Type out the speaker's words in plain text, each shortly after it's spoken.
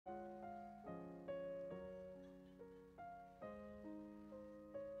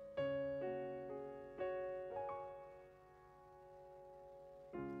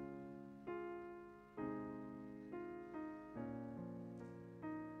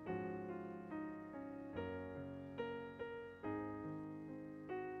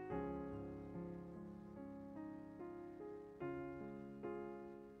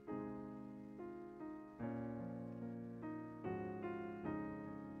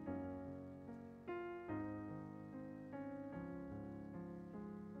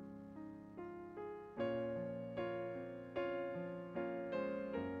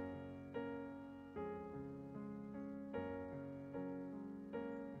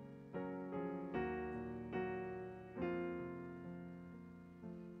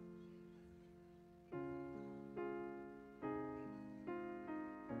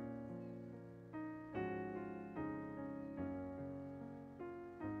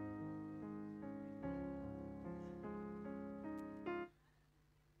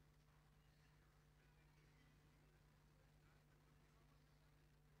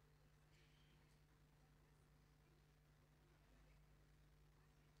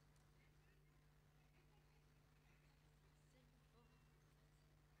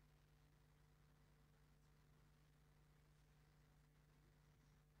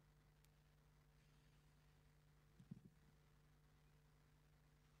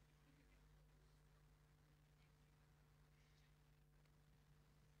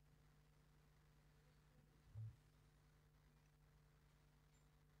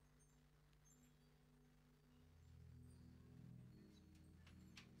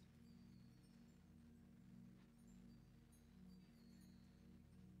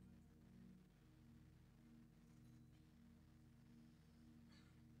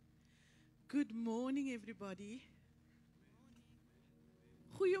Good morning, everybody.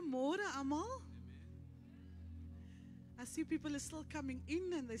 Goeiemorgen, allemaal. I see people are still coming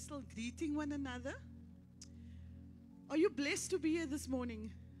in and they're still greeting one another. Are you blessed to be here this morning?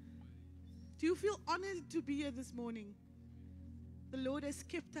 Do you feel honored to be here this morning? The Lord has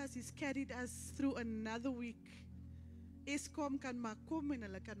kept us, He's carried us through another week. Eskom kan maar kom en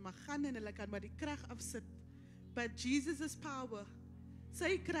hulle kan maar gaan en hulle kan maar die krag afsit. But Jesus' power,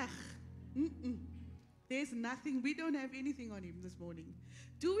 sy krag, there's nothing, we don't have anything on Him this morning.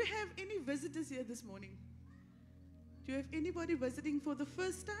 Do we have any visitors here this morning? Do you have anybody visiting for the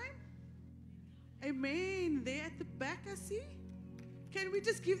first time? Amen. They're at the back, I see. Can we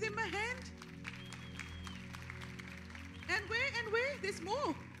just give them a hand? And where? There's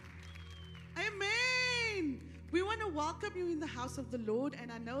more. Amen. We want to welcome you in the house of the Lord,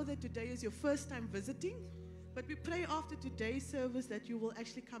 and I know that today is your first time visiting, but we pray after today's service that you will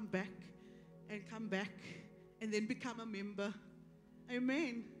actually come back and then become a member.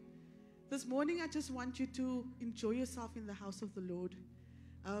 Amen. This morning I just want you to enjoy yourself in the house of the Lord.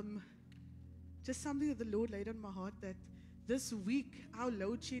 Just something that the Lord laid on my heart, that this week our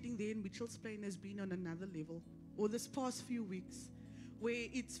load shedding there in Mitchell's Plain has been on another level, or this past few weeks, where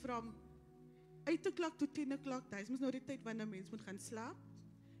it's from 8 o'clock to 10 o'clock, dis mos nou die tyd wanneer mens moet gaan slaap.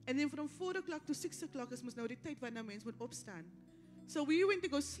 And then from 4 o'clock to 6 o'clock is mos nou die tyd wanneer mens moet opstaan. So we went to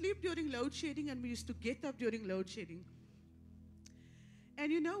go sleep during load shedding, and we used to get up during load shedding.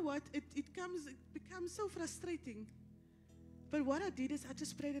 And you know what? It becomes so frustrating. But what I did is I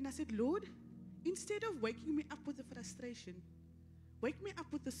just prayed and I said, Lord, instead of waking me up with the frustration, wake me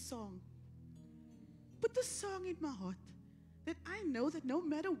up with a song. Put the song in my heart, that I know that no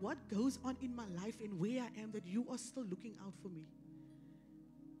matter what goes on in my life and where I am, that you are still looking out for me.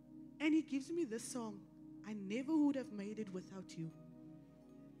 And He gives me this song, I never would have made it without you.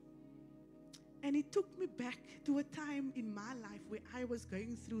 And it took me back to a time in my life where I was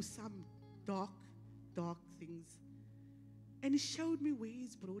going through some dark things. And He showed me where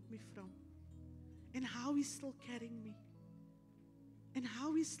He's brought me from, and how He's still carrying me, and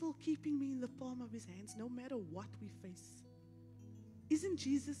how He's still keeping me in the palm of His hands no matter what we face. Isn't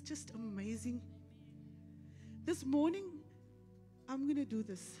Jesus just amazing? This morning, I'm going to do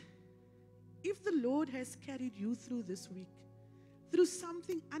this. If the Lord has carried you through this week, through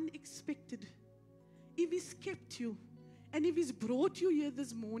something unexpected, if He's kept you, and if He's brought you here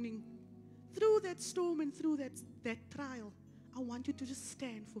this morning, through that storm and through that trial, I want you to just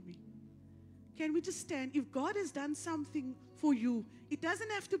stand for me. Can we just stand? If God has done something for you, it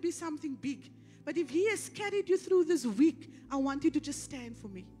doesn't have to be something big. But if He has carried you through this week, I want you to just stand for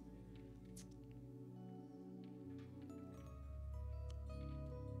me.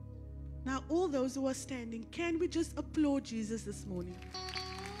 Now, all those who are standing, can we just applaud Jesus this morning?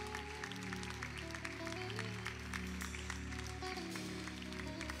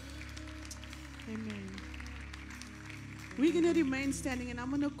 Amen. We're going to remain standing, and I'm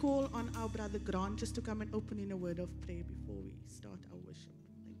going to call on our brother Grant just to come and open in a word of prayer before we start our worship.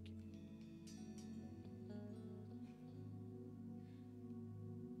 Thank you.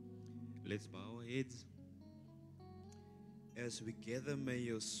 Let's bow our heads. As we gather, may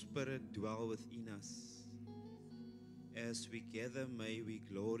your Spirit dwell within us. As we gather, may we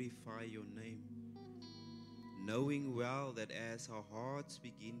glorify your name, knowing well that as our hearts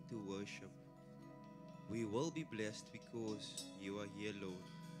begin to worship, we will be blessed because you are here, Lord.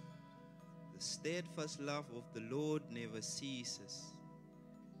 The steadfast love of the Lord never ceases,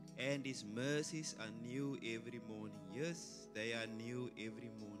 and His mercies are new every morning. Yes, they are new every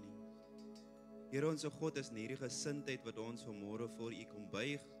morning. Here onze God is in hierdie gesindheid wat ons vanmorgen voor U kom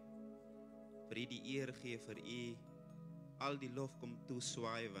buig, vir U die eer gee, vir U al die lof kom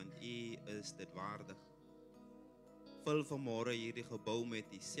toeswaai, want U is dit waardig. Vul vanmorgen hierdie gebou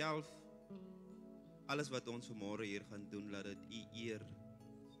met U self. Alles wat ons vanmorgen hier gaan doen, laat dit U eer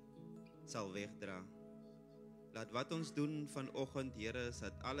sal wegdra. Laat wat ons doen vanoggend, Here, is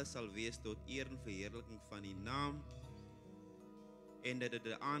dat alles sal wees tot eer en verheerliking van U naam, en dat dit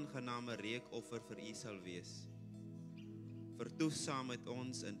 'n aangename reukoffer vir U sal wees. Vertoef saam met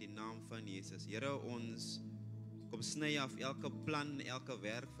ons in die naam van Jesus. Here, ons kom sny af elke plan, elke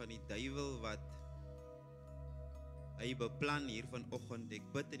werk van die duiwel wat hy beplan hier vanoggend.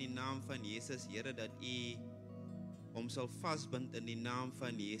 Ek bid in die naam van Jesus, Here, dat U hom sal vasbind in die naam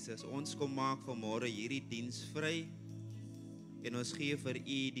van Jesus. Ons kom maak vanmôre hierdie diens vry, en ons gee vir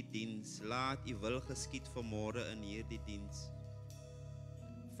U die diens. Laat U wil geskied vanmôre in hierdie diens.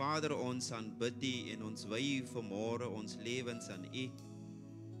 Vader, ons aanbid U en ons wy vanmôre ons lewens aan U.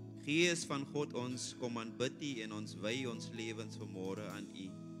 Gees van God, ons kom aanbid U en ons wy ons lewens vanmôre aan U.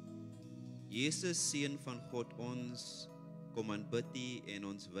 Jesus, Seun van God, ons kom aanbid U en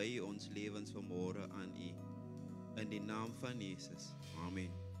ons wy ons lewens vanmôre aan U. In die naam van Jesus. Amen.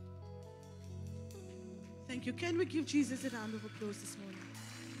 Thank you. Can we give Jesus a round of applause this morning?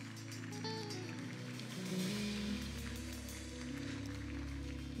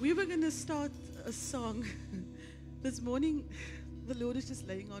 We were going to start a song. This morning, the Lord is just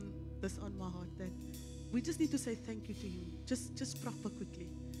laying on this on my heart that we just need to say thank you to Him. Just proper quickly.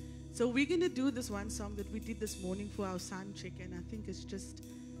 So we're going to do this one song that we did this morning for our sound check, and I think it's just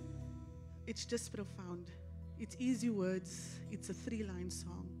profound. It's easy words. It's a 3-line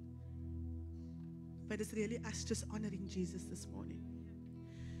song. But it's really us just honoring Jesus this morning.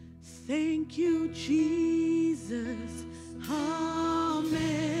 Thank you, Jesus.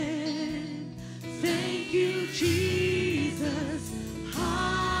 Amen. Thank you, Jesus.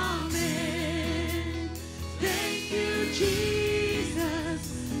 Amen. Thank you, Jesus.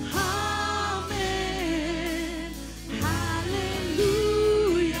 Amen.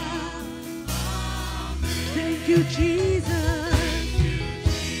 Hallelujah. Amen. Thank you, Jesus. Jesus.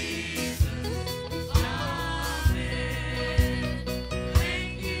 Amen.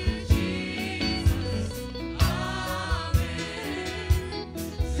 Thank you, Jesus.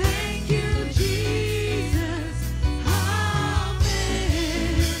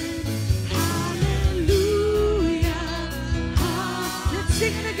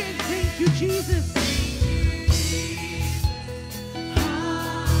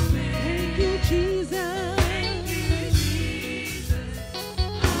 Thank you, Jesus.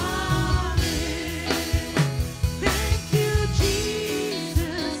 Amen. Thank you,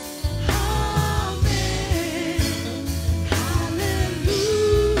 Jesus. Amen.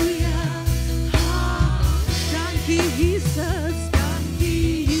 Hallelujah. Thank you, Jesus. Thank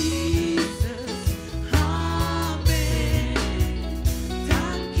you, Jesus. Amen.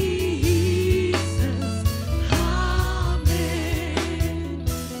 Thank you.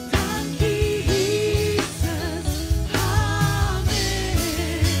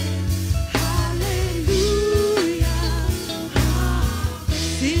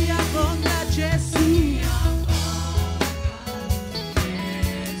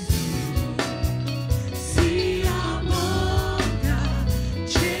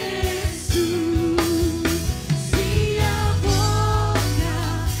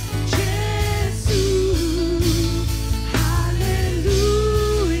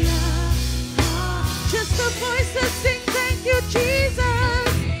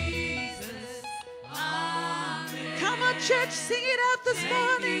 Church, sing it out this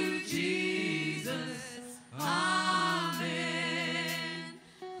morning. Thank you, Jesus. Amen.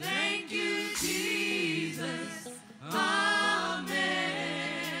 Thank you, Jesus.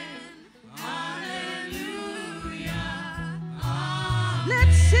 Amen. Hallelujah. Amen.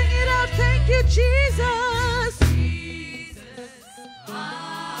 Let's sing it out. Thank you, Jesus. Jesus.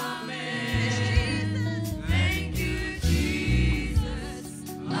 Amen. Jesus. Thank you, Jesus.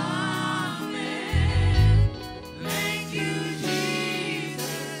 Amen. Thank you, Jesus.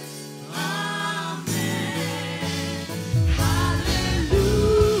 Amen.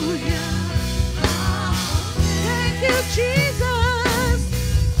 Hallelujah. Thank you, Jesus.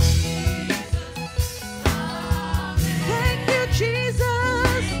 Thank you,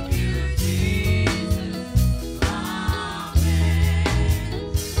 Jesus. Thank you, Jesus. Amen.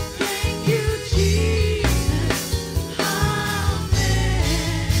 Thank you, Jesus.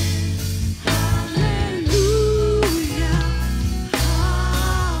 Amen. Hallelujah.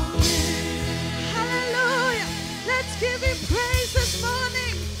 Hallelujah. Let's give Him praise this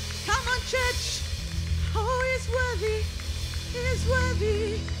morning. Come on, church. Oh, He's worthy. He is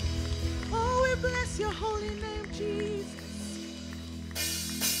worthy. Oh, we bless your holy name, Jesus.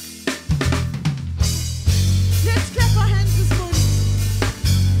 Let's clap our hands this morning.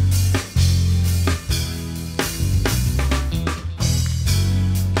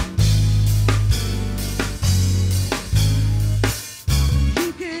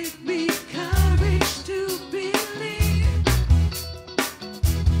 You gave me courage to believe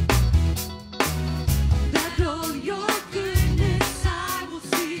that all your goodness I will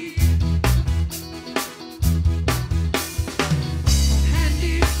see. And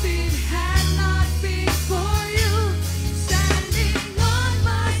if it had not been for you,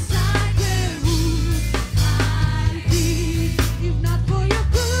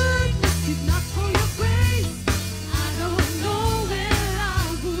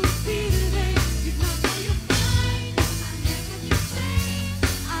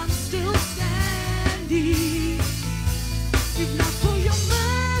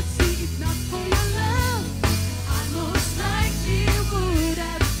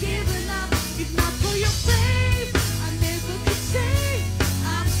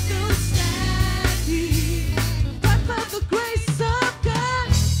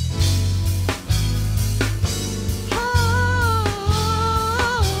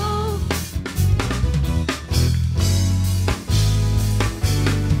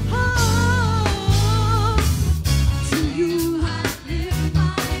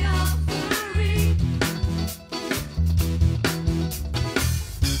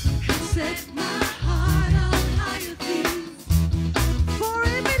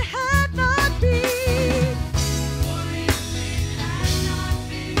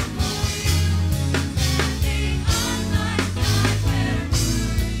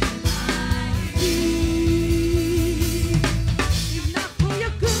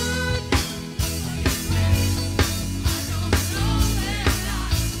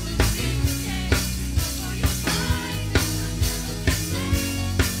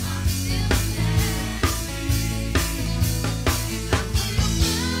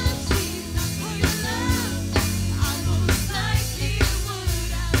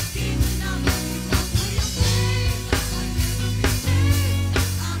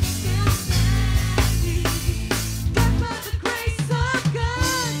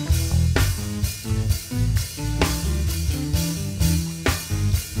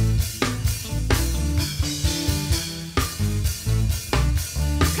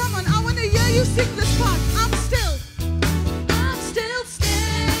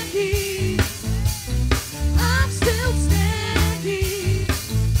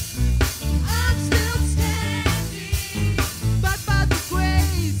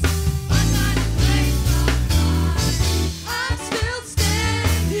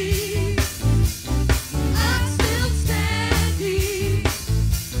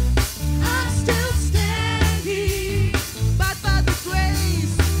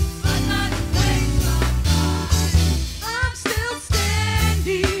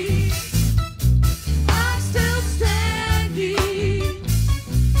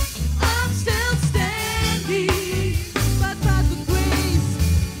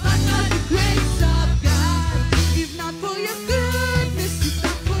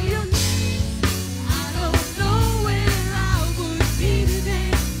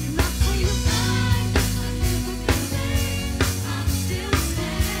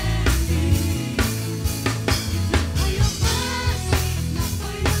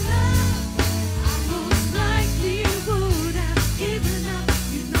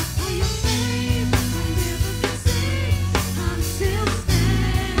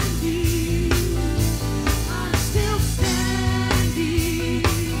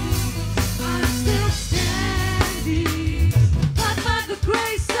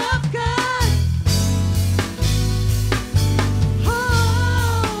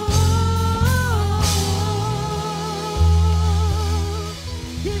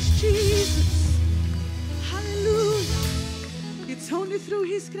 Yes, Jesus. Hallelujah. It's only through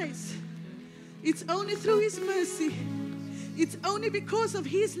His grace. It's only through His mercy. It's only because of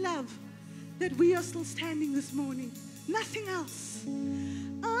His love that we are still standing this morning. Nothing else.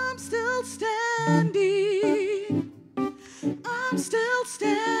 I'm still standing. I'm still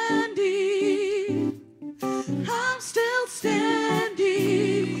standing. I'm still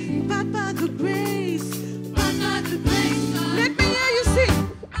standing. But by the grace. But by the grace. Let me hear you sing.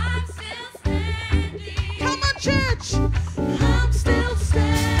 I'm still standing. Come on, church. I'm still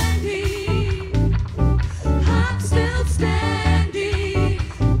standing. I'm still standing.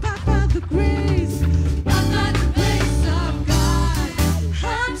 But by the grace. But by the grace of God.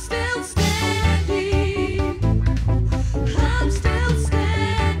 I'm still standing. I'm still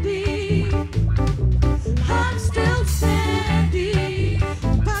standing. I'm still standing.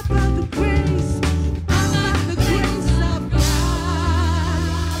 But by the grace. But by the grace of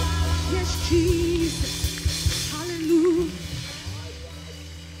God. Yes, Jesus. Hallelujah.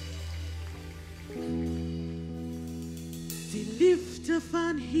 Die liefde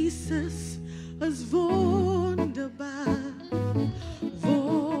van Jesus is wonderbaar,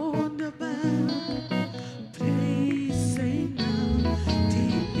 wonderbaar. Prys sy naam.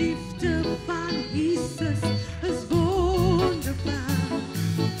 Die liefde van Jesus is wonderbaar,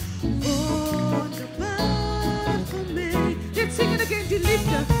 wonderbaar vir my. Let's sing it again. Die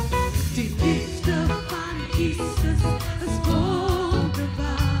liefde van Jesus is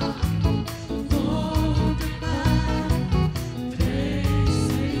wonderbaar, wonderbaar. Prys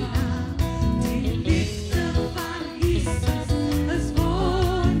sy naam. Die liefde van Jesus is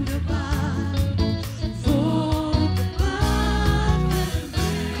wonderbaar, wonderbaar.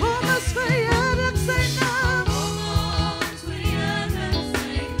 Kom ons verheerlik sy naam.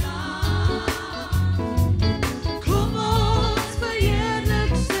 Kom ons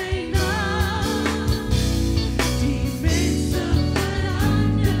verheerlik sy naam. Die mense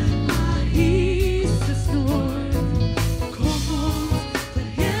verander, maar Jesus nooit. Kom ons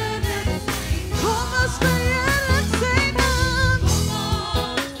verheerlik. Kom ons verheerlik sy naam.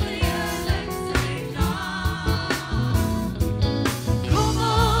 Kom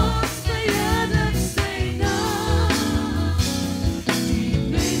ons verheerlik sy naam. Die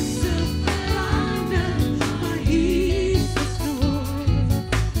mense verander, maar Jesus nooit.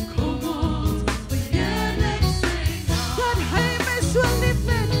 Kom ons verheerlik sy naam. Dat hy my so lief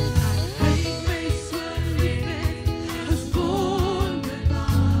het, hy my so lief het, is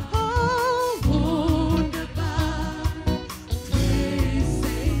wonderbaar, oh wonderbaar. Prys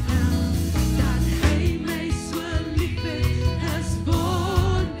sy naam. Dat hy my so lief het, is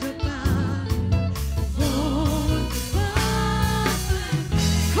wonderbaar, wonderbaar.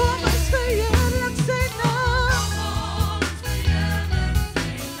 Kom ons verheerlik sy naam.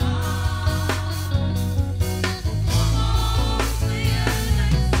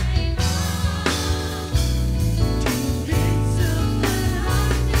 Die mense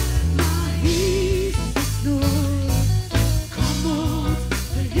verander, maar Jesus nooit. Kom ons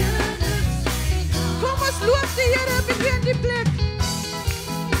verheerlik sy naam. Kom ons loof die Here begin die plek.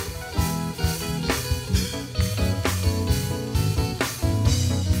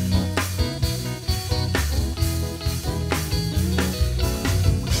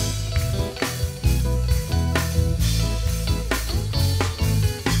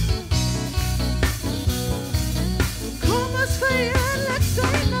 Kom ons verheerlik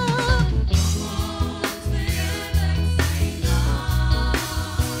sy naam.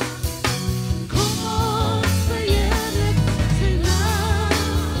 Kom ons verheerlik sy naam.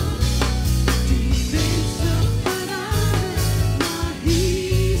 Die mense verander, maar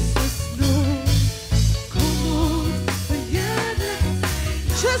Jesus nooit. Kom ons verheerlik.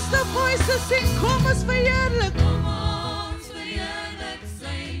 Just the voices sing, kom ons verheerlik.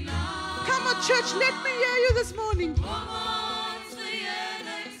 Come on, church, let me hear you this morning.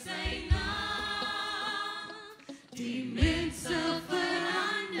 Die mense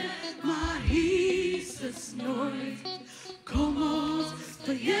verander, maar Jesus nooit. Kom ons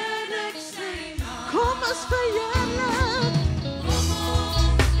verheerlik sy naam. Kom ons verheerlik.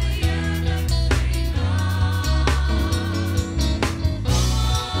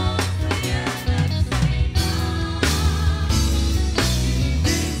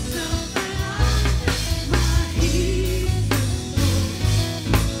 Mense verander, maar Jesus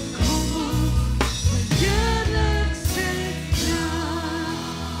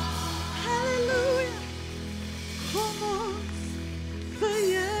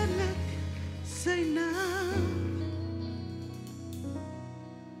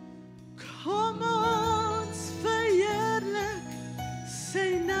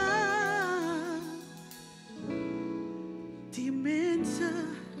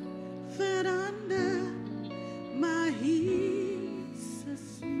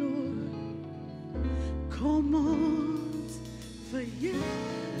Yeah.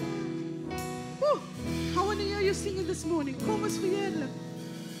 Woo. I want to hear you singing this morning. Kom ons verheerlik.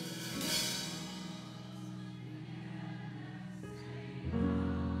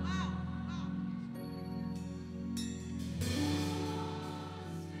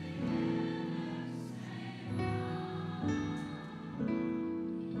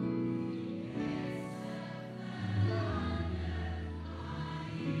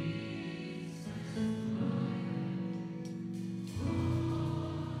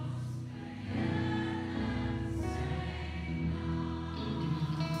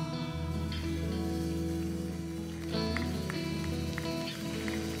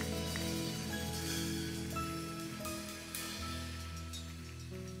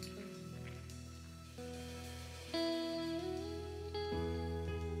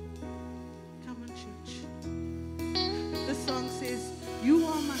 You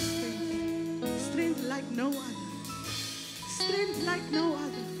are my strength, strength like no other, strength like no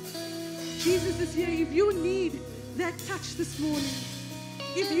other. Jesus is here. If you need that touch this morning,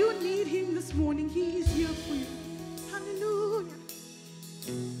 if you need Him this morning, He is here for you. Hallelujah.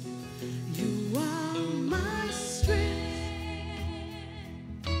 You are my strength,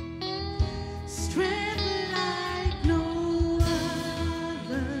 strength like no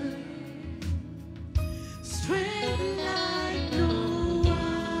other, strength like no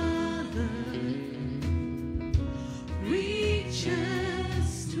other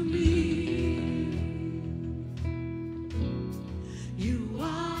reaches to me. You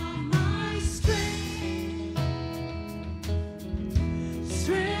are my strength,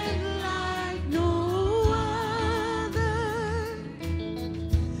 strength like no other,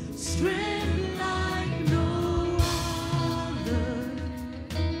 strength like no other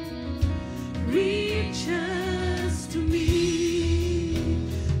reaches to me.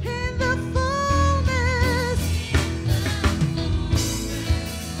 In the fullness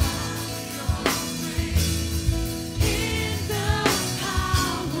in the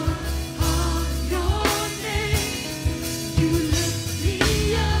power of your name, you lift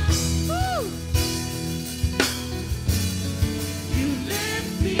me up. Woo! You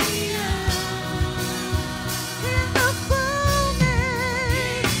lift me up. In the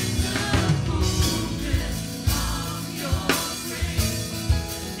fullness of your grace,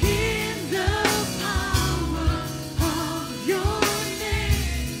 in the power of your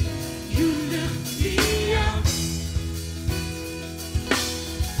name, you lift me up.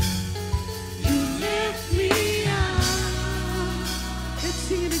 You lift me up. Let's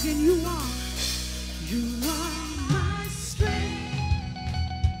sing it again. You are my strength,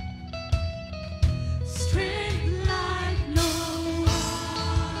 strength like no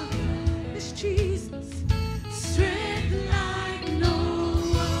other. It's Jesus, strength like no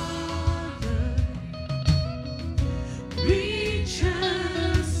other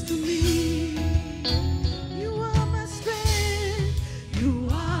reaches to me. You are my strength. You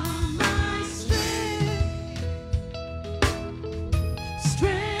are my strength.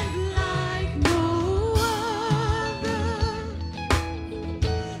 Strength like no other.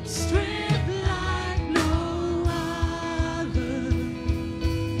 Strength like no other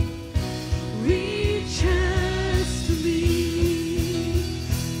reaches to me.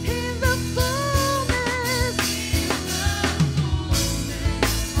 In the fullness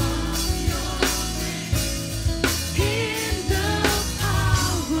of your grace, in the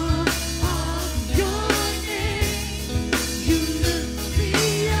power of your name, you lift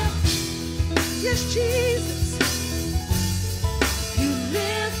me up. Yes, Jesus, you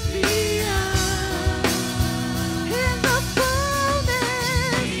lift me up. In the fullness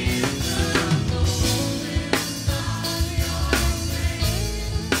of your grace,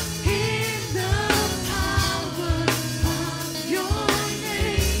 in the power of your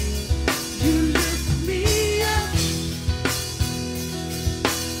name, you lift me up.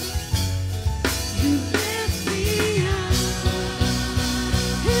 You lift me up.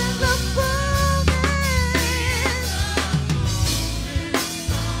 In the fullness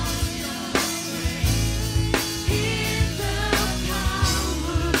in the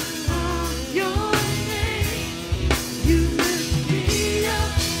power of your name, you lift me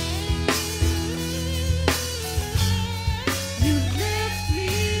up. You lift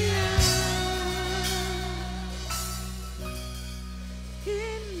me up.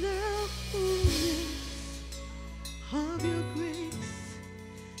 In the fullness of your grace,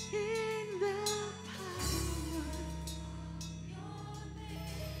 in the power of your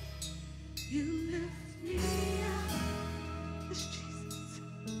name, you lift me up. Yes, Jesus.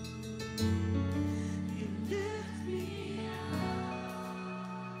 You lift me up.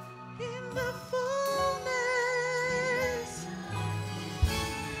 In the fullness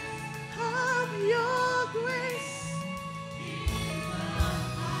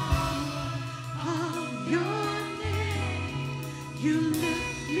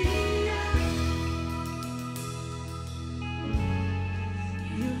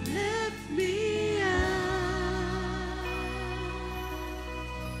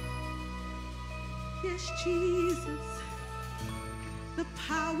yes, Jesus. The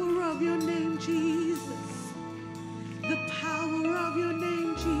power of your name, Jesus. The power of your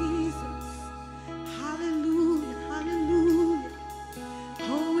name, Jesus. Hallelujah, hallelujah.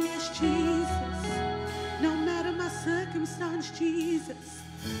 Oh, yes, Jesus. No matter my circumstance, Jesus,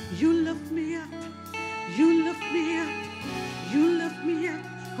 you lift me up. You lift me up. You lift me up.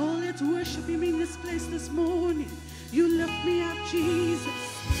 Oh, let's worship him in this place this morning. You lift me up, Jesus,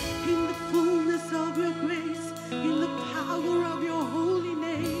 in the fullness of your grace, in the power of your holy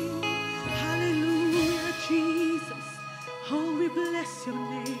name. Hallelujah, Jesus. Oh, we bless your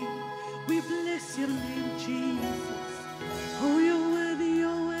name. We bless your name, Jesus. Oh, you're worthy,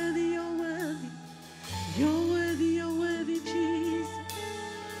 you're worthy, you're worthy. You're worthy, you're worthy, Jesus.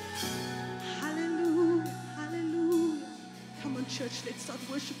 Hallelujah, hallelujah. Come on, church, let's start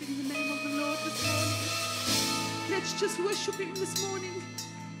worshiping the name of the Lord this morning. Let's just worship him this morning.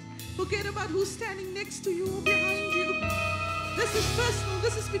 Forget about who's standing next to you or behind you. This is personal.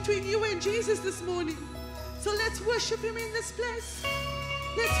 This is between you and Jesus this morning. So let's worship him in this place.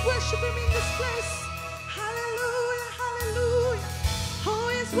 Let's worship him in this place. Hallelujah, hallelujah. Oh,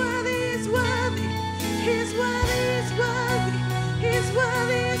 he's worthy, he's worthy. He's worthy, he's worthy. He's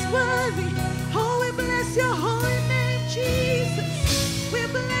worthy, he's worthy. Oh, we bless your holy name, Jesus. We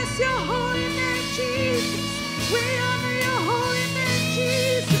bless your holy name, Jesus. We honor your holy name,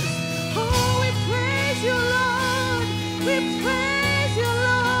 Jesus. Oh, we praise you, Lord. We praise you,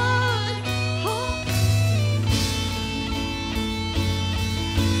 Lord. Oh.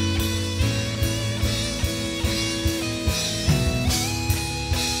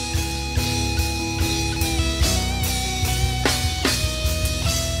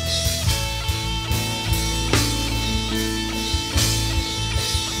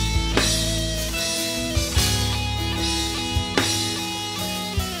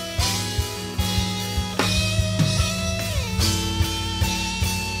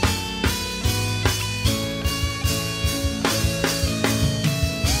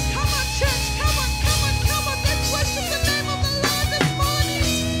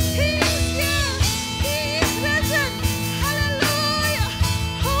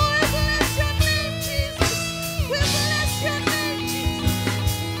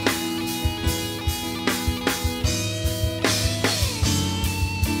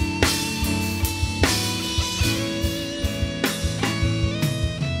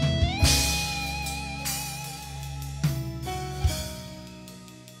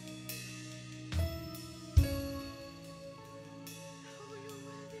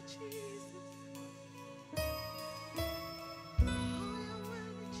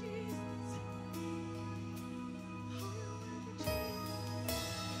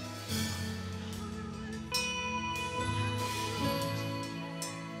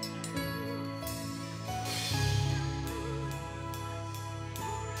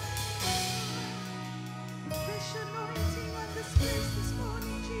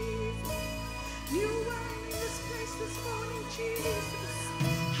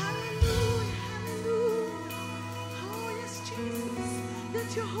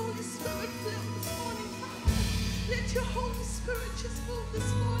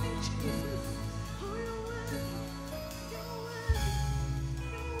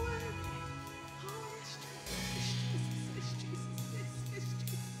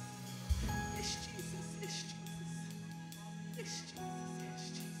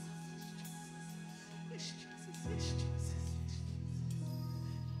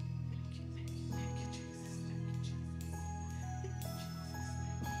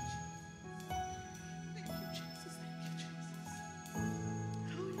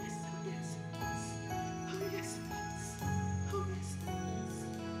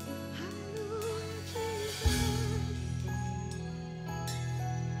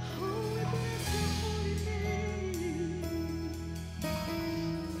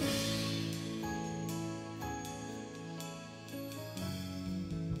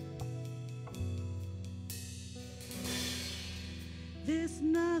 There's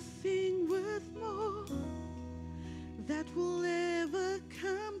nothing worth more that will ever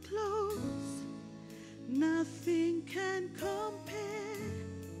come close. Nothing can compare.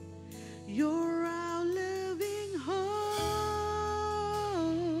 You're our living hope.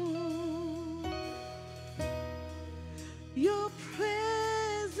 Your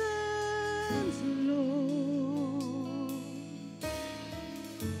presence, Lord.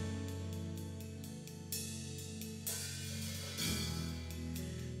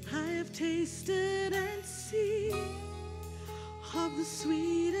 I have tasted and seen of the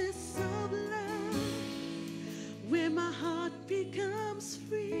sweetest of love, where my heart becomes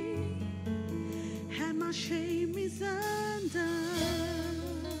free my shame is undone.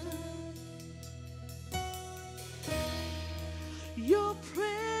 Your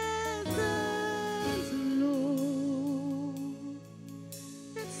presence, Lord.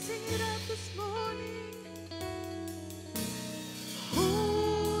 Let's sing it out this morning.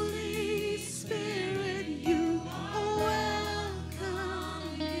 Holy Spirit, you are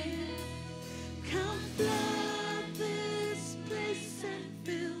welcome here. Come flood this place and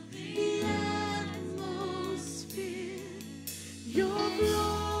fill the atmosphere. Your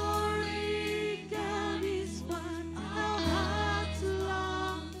glory, God, is what our hearts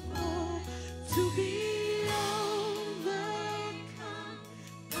long for, to be overcome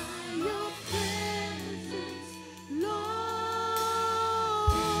by your presence, Lord.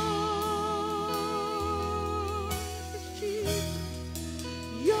 Yes, Jesus.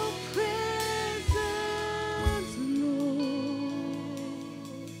 Your presence, Lord.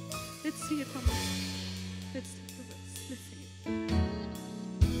 Let's sing it from us. Let's take the verse. Let's sing it.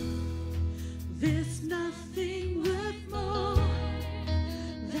 There's nothing worth more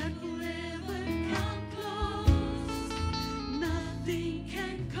that will ever come close. Nothing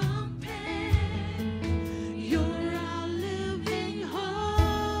can compare. You're our living hope.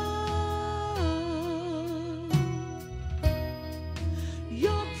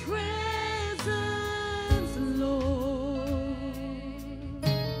 Your presence, Lord.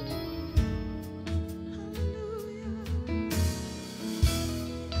 Hallelujah.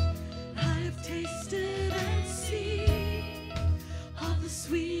 I have tasted and seen of the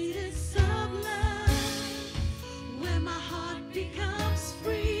sweetest of love, where my heart becomes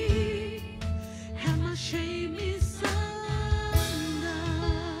free and my shame is undone.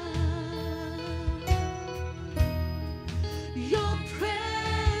 Your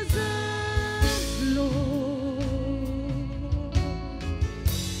presence, Lord.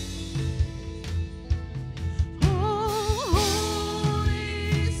 Holy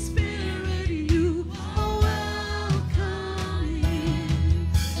Spirit, you are welcome here.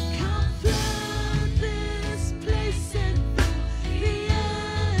 Come flood this place and fill the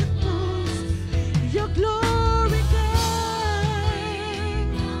atmosphere. Your glory, God,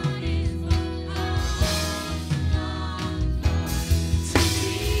 is what our hearts long for, to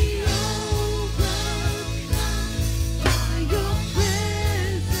be overcome by your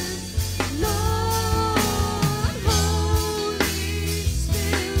presence, Lord. Holy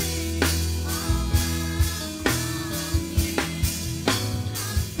Spirit,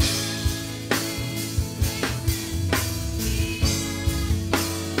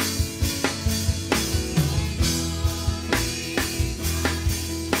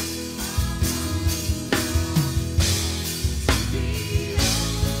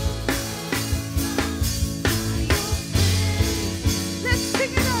 let's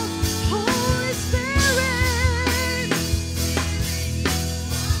sing it out. Holy Spirit,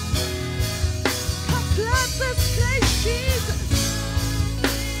 come flood this place, Jesus.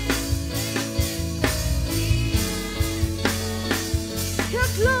 Your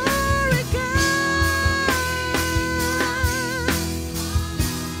glory, God,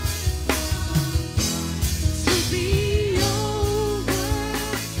 to be overcome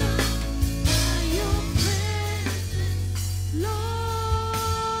by your presence, Lord.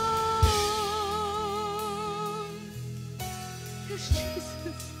 Yes,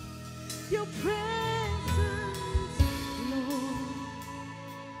 Jesus. Your presence, Lord.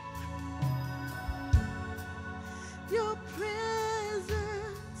 Your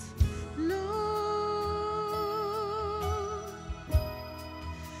presence, Lord.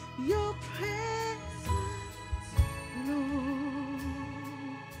 Your presence, Lord.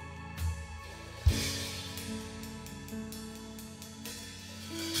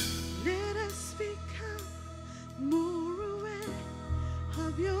 Let us become more aware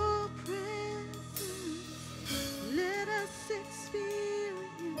of your presence. Let us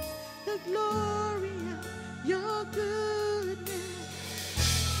experience the glory of your goodness.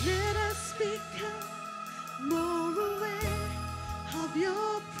 Let us become more aware of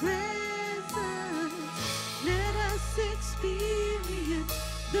your presence. Let us experience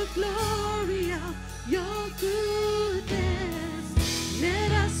the glory of your goodness.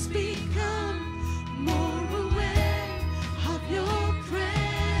 Let us become more aware of your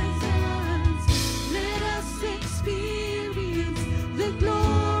presence. Let us experience the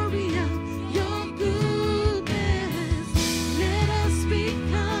glory of your goodness. Let us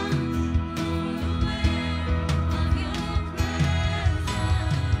become more aware of your presence.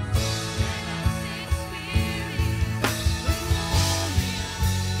 Let us experience the glory of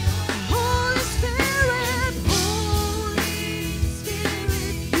your Holy Spirit, Holy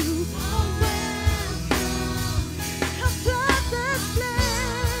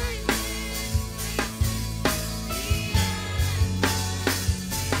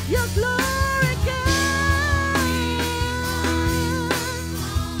Your glory, God.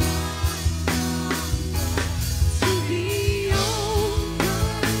 To be open,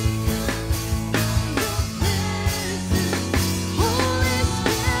 your presence, Holy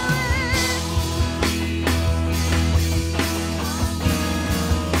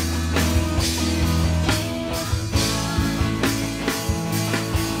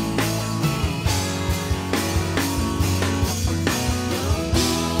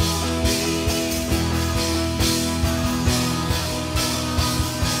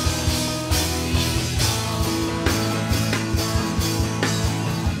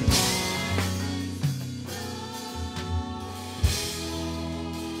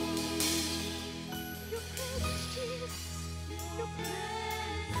Your presence, Jesus. Your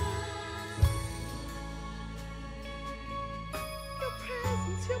presence. Your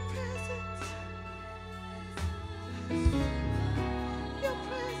presence. Your presence. Your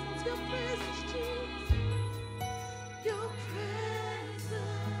presence. Your presence, Jesus. Your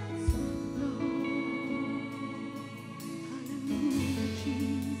presence, Lord. Hallelujah,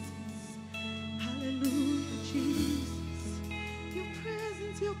 Jesus. Hallelujah, Jesus. Your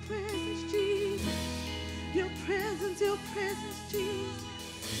presence, Jesus. Your presence, Jesus.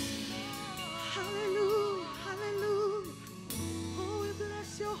 Hallelujah, hallelujah. Oh, we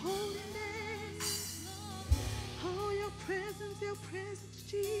bless your holy name. Oh, your presence,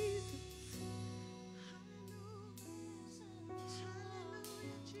 Jesus. Hallelujah,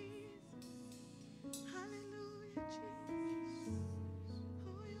 Jesus. Hallelujah, Jesus.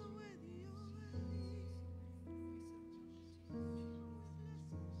 Oh, you're worthy, you're worthy.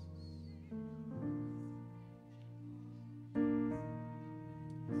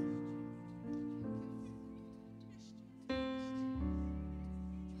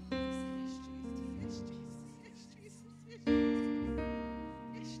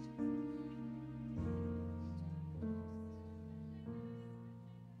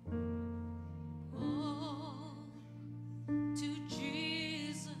 To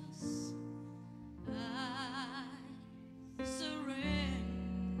Jesus I surrender.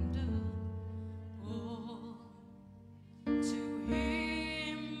 All to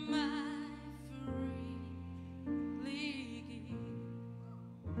Him I freely give.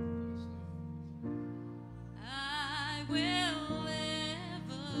 I will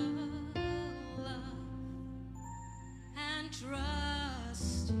ever love and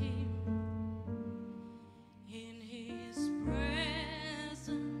trust Him. In His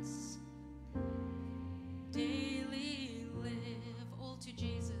presence daily live. All to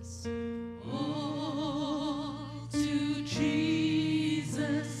Jesus. All to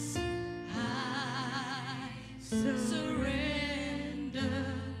Jesus I surrender.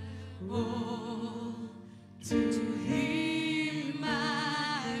 All to Him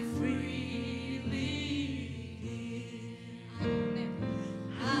I freely give.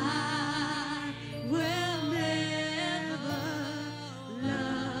 I will never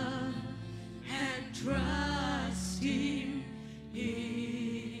love and trust Him.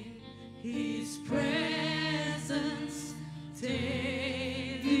 In His presence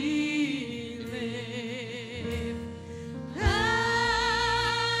daily live.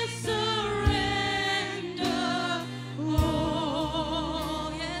 I surrender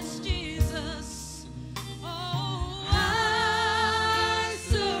all. Yes, Jesus. Oh, I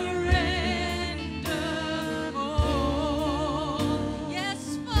surrender all.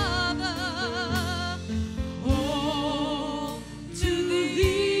 Yes, Father. All to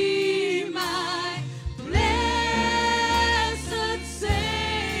Thee, my blessed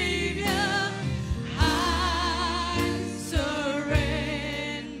Savior. I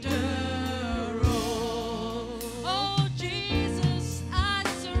surrender all. Oh, Jesus, I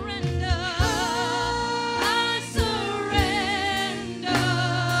surrender. I surrender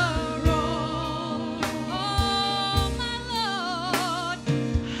all. Oh, my Lord,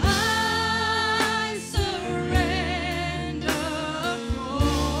 I surrender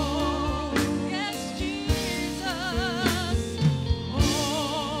all. Yes, Jesus.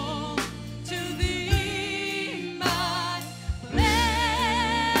 All to Thee, my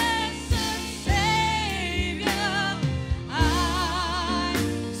blessed Savior. I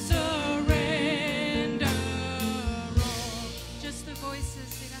surrender all. Just the voices,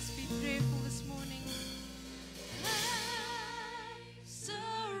 let us be prayerful this morning. I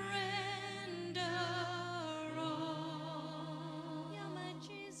surrender all. Yeah, my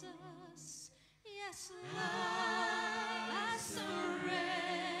Jesus. Yes, Lord. I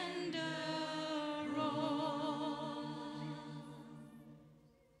surrender all.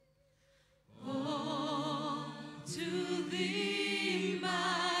 All to Thee,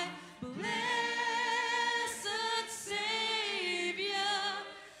 my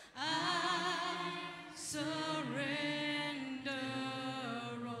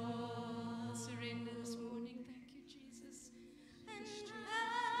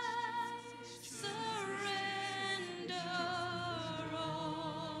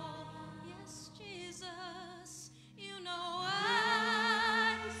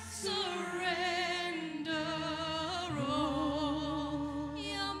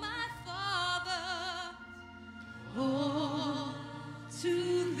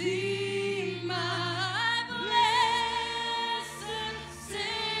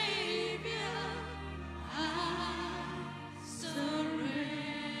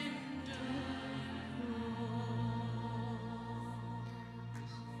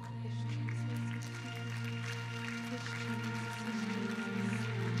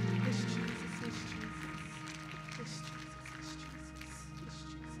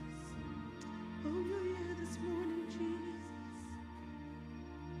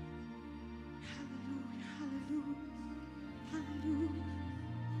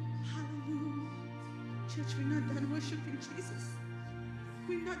Church, we're not done worshiping Jesus.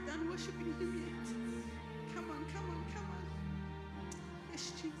 We're not done worshiping Him yet. Come on, come on, come on.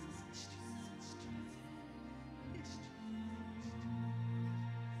 Yes, Jesus. Yes, Jesus. Yes, Jesus. Yes, Jesus.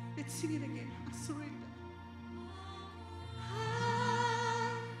 Let's sing it again. I surrender.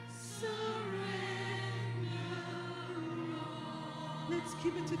 Let's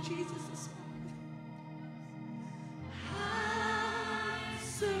give it to Jesus this morning. I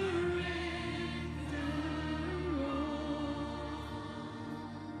surrender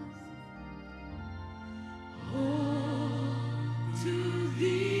all to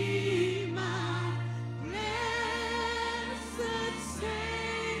Thee, my blessed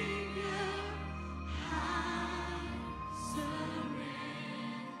Savior. I surrender.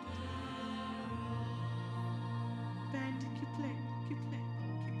 Band, keep playing. Keep playing,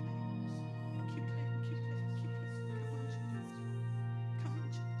 keep playing, keep playing, keep playing, keep playing. Come on, church. Come on,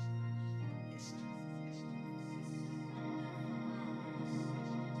 church. Yes, Jesus. Yes,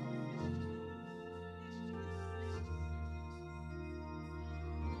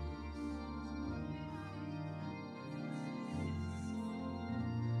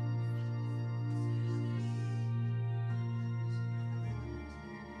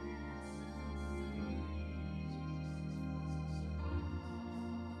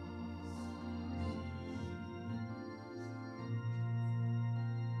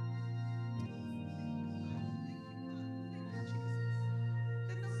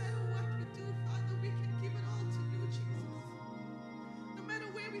 that no matter what we do, Father, we can give it all to you, Jesus. No matter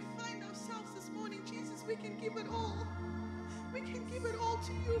where we find ourselves this morning, Jesus, we can give it all. We can give it all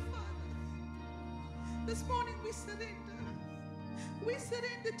to you, Father. This morning we surrender. We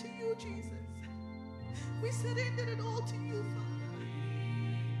surrender to you, Jesus. We surrender it all to you, Father.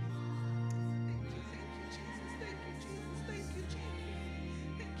 Thank you, Jesus. Thank you, Jesus. Thank you, Jesus.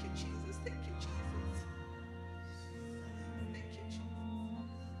 Thank you, Jesus. Thank you, Jesus. Thank you, Jesus.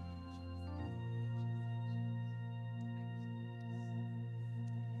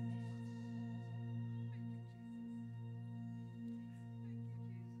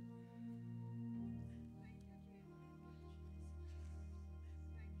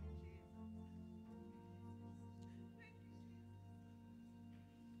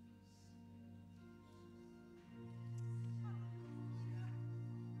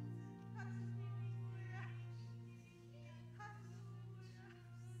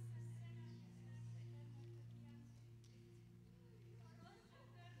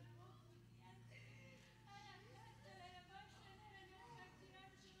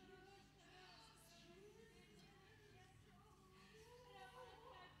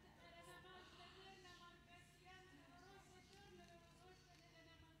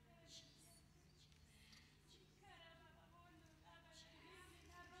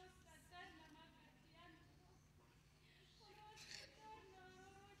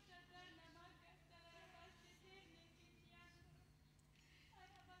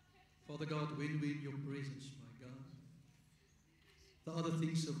 Father God, when we're in your presence, my God, the other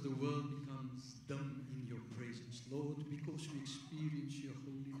things of the world becomes dim in your presence, Lord, because we experience your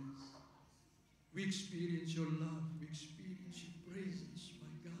holiness. We experience your love. We experience your presence,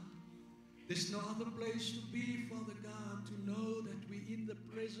 my God. There's no other place to be, Father God, to know that we're in the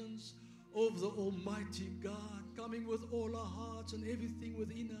presence of the Almighty God, coming with all our hearts and everything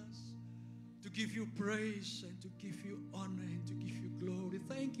within us, to give you praise and to give you honor and to give you glory.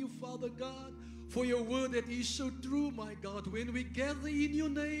 Thank you, Father God, for your word that is so true, my God. When we gather in your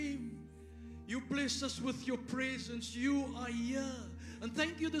name, you bless us with your presence. You are here. And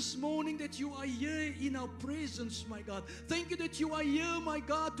thank you this morning that you are here in our presence, my God. Thank you that you are here, my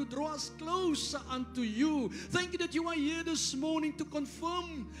God, to draw us closer unto you. Thank you that you are here this morning to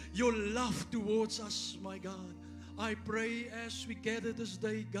confirm your love towards us, my God. I pray as we gather this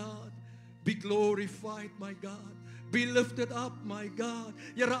day, God, be glorified, my God. Be lifted up, my God.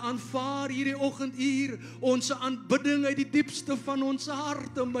 Here, aanvaar hierdie oggenduur ons aanbidding uit die diepste van ons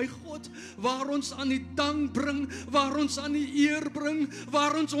harte, my God, waar ons aan die dank bring, waar ons aan die eer bring,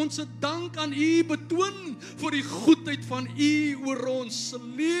 waar ons dank aan u betoon vir die goedheid van u oor ons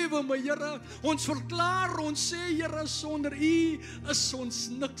lewe, my Here. Ons verklaar, ons sê, Here, sonder u is ons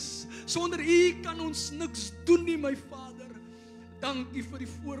niks. Sonder u kan ons niks doen nie, my Vader. Dankie vir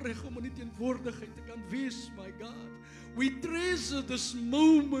die voorreg om in die teenwoordigheid te kan wees, my God. We treasure this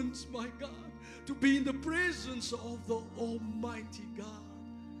moment, my God, to be in the presence of the Almighty God.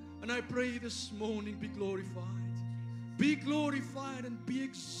 And I pray this morning, be glorified. Be glorified and be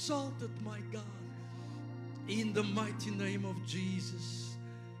exalted, my God, in the mighty name of Jesus.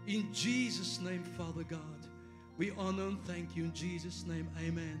 In Jesus' name, Father God, we honor and thank you. In Jesus' name,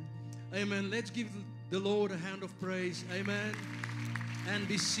 amen. Amen. Let's give the Lord a hand of praise. Amen. And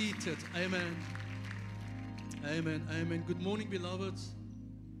be seated. Amen. Amen. Amen. Good morning, beloveds.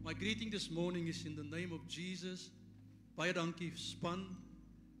 My greeting this morning is in the name of Jesus. Baie dankie span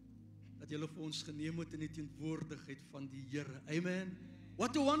dat julle vir ons geneem het in die teenwoordigheid van die Here. Amen.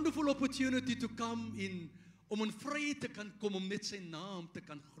 What a wonderful opportunity to come in, om in vryheid te kan kom, om net sy naam te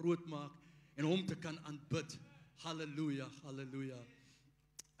kan grootmaak en hom te kan aanbid. Halleluja, halleluja.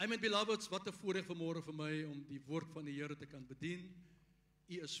 Amen, beloveds, wat 'n voorreg vanmôre vir my om die woord van die Here te kan bedien.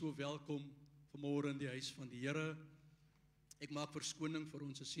 U is so welkom vanmôre in die huis van die Here. Ek maak verskoning vir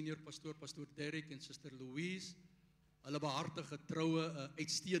ons senior pastoor, Pastor Derek en Suster Louise. Hulle behartige troue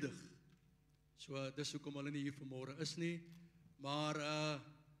uitstedig. So dis hoekom hulle nie hier vanmôre is nie, maar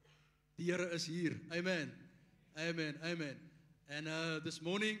die Here is hier. Amen. Amen. Amen. And this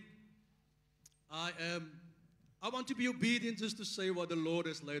morning I want to be obedient just to say what the Lord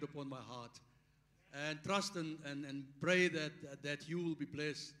has laid upon my heart, and trust and pray that you will be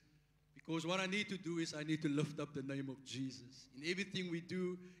blessed, because what I need to do is I need to lift up the name of Jesus. In everything we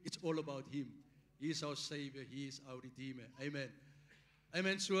do, it's all about Him. He is our Savior. He is our Redeemer. Amen.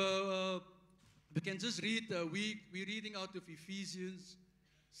 Amen. So we can just read, we're reading out of Ephesians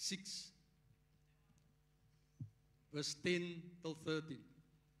 6, verse 10 till 13.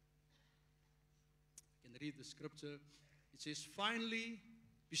 Read the scripture. It says, finally,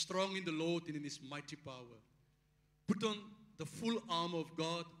 be strong in the Lord and in His mighty power. Put on the full armor of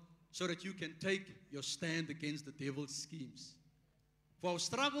God so that you can take your stand against the devil's schemes. For our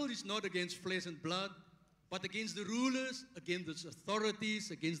struggle is not against flesh and blood, but against the rulers, against the authorities,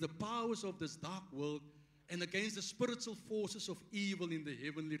 against the powers of this dark world, and against the spiritual forces of evil in the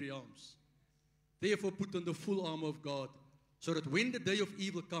heavenly realms. Therefore, put on the full armor of God, so that when the day of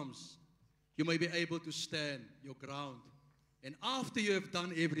evil comes, you may be able to stand your ground. And after you have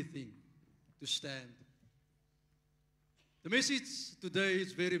done everything, to stand. The message today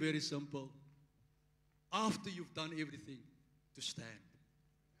is very, very simple. After you've done everything, to stand.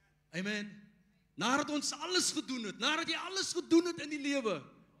 Amen. Nadat ons alles gedoen het, nadat jy alles gedoen het in die lewe,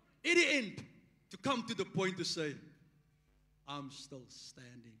 at the end, to come to the point to say, I'm still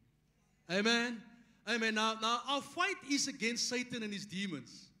standing. Amen. Amen. Now our fight is against Satan and his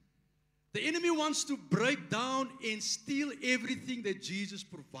demons. The enemy wants to break down and steal everything that Jesus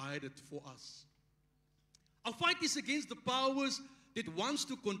provided for us. Our fight is against the powers that wants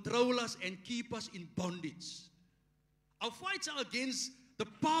to control us and keep us in bondage. Our fights are against the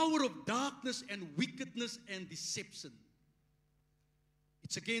power of darkness and wickedness and deception.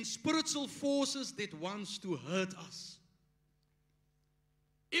 It's against spiritual forces that wants to hurt us.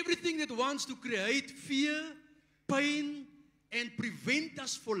 Everything that wants to create fear, pain, and prevent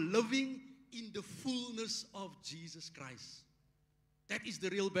us from living in the fullness of Jesus Christ. That is the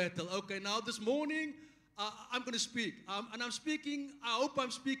real battle. Okay, now this morning, I'm going to speak. And I'm speaking, I hope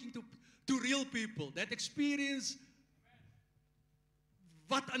I'm speaking to real people that experience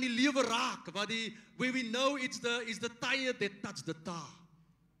wat aan die lewe raak, where we know it's the tire that touch the tar.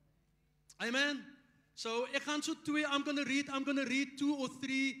 Amen? So, I'm going to read 2 or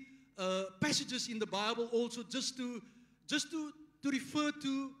 3 passages in the Bible also just to refer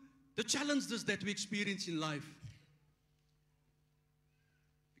to the challenges that we experience in life.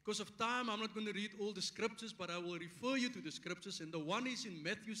 Because of time, I'm not going to read all the scriptures, but I will refer you to the scriptures. And the one is in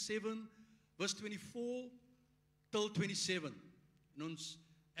Matthew 7, verse 24 till 27.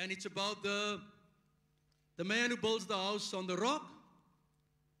 And it's about the man who builds the house on the rock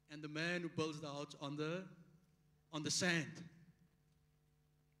and the man who builds the house on the sand.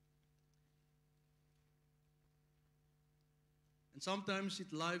 Sometimes in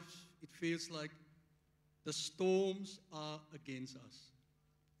life, it feels like the storms are against us.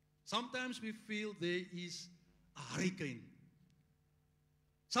 Sometimes we feel there is a hurricane.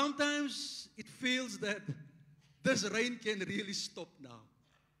 Sometimes it feels that this rain can really stop now.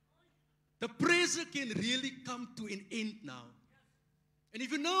 The pressure can really come to an end now. And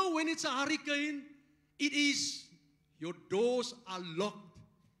if you know when it's a hurricane, it is your doors are locked.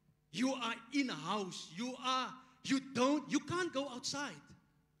 You are in a house. You can't go outside.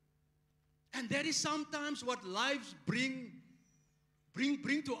 And that is sometimes what lives bring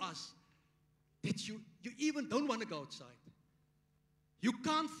to us, that you even don't want to go outside. You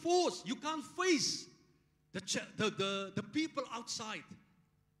can't face the people outside.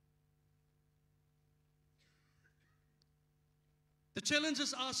 The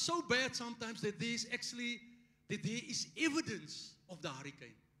challenges are so bad sometimes that there is evidence of the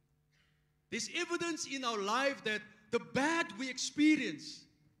hurricane. There's evidence in our life that the bad we experience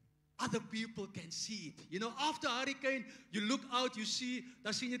other people can see it. You know, after hurricane, you look out, you see,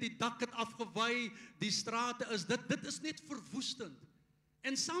 dan sien jy die dak het afgewaai, die strate is, dit is net verwoestend.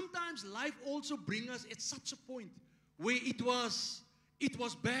 And sometimes life also brings us at such a point where it was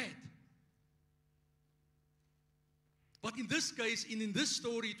bad. But in this case, in this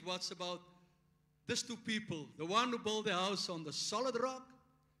story, it was about these two people. The one who built the house on the solid rock,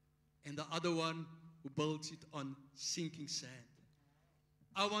 and the other one who built it on sinking sand.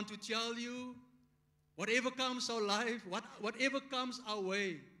 I want to tell you, whatever comes our life, whatever comes our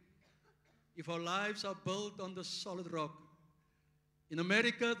way, if our lives are built on the solid rock. In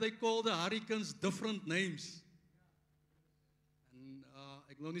America, they call the hurricanes different names. En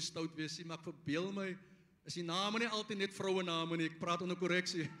ek wil nie stout wees nie, maar ek verbeel my, is die name nie altyd net vrouwename nie, ek praat onder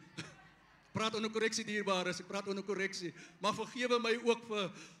korreksie. Ek praat onder korreksie, dierbares, ek praat onder korreksie, maar vergewe my ook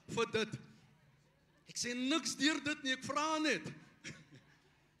vir dit. Ek sê niks deur dit nie, ek vra net.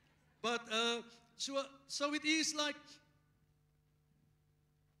 But, so it is like,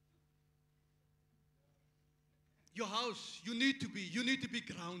 your house, you need to be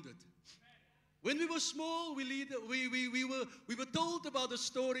grounded. When we were small, we were told about the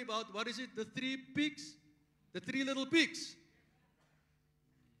story about, what is it, the three little pigs.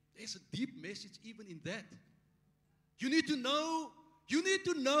 There's a deep message even in that. You need to know,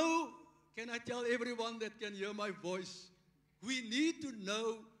 can I tell everyone that can hear my voice, we need to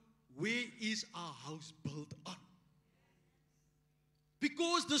know where is our house built on.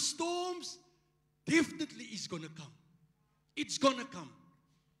 Because the storms definitely is going to come. It's going to come.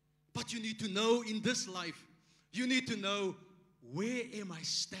 But you need to know in this life, you need to know, where am I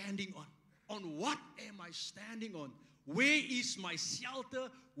standing on? On what am I standing on? Where is my shelter?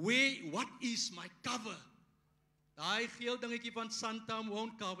 What is my cover? Daai geel dingetjie van Santam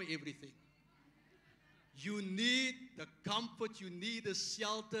won't cover everything. You need the comfort, you need the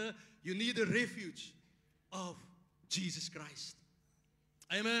shelter, you need the refuge of Jesus Christ.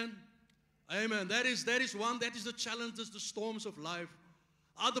 Amen. Amen. That is the challenge, the storms of life.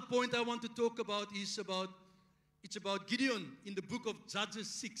 Other point I want to talk about is it's about Gideon in the book of Judges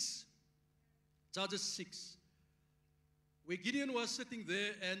 6. Judges 6. Where Gideon was sitting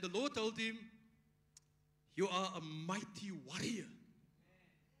there and the Lord told him, you are a mighty warrior.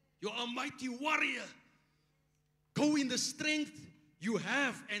 You are a mighty warrior. Go in the strength you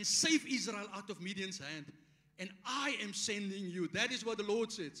have and save Israel out of Midian's hand. And I am sending you. That is what the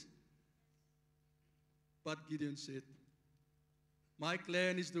Lord said. But Gideon said, my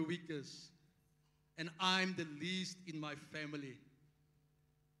clan is the weakest, and I'm the least in my family.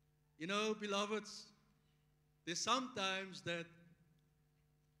 You know, beloveds, there's sometimes that,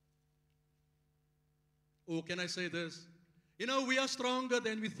 or can I say this? You know, we are stronger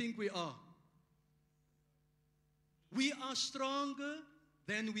than we think we are. We are stronger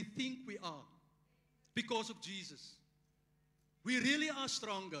than we think we are because of Jesus. We really are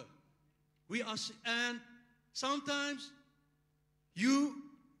stronger. And sometimes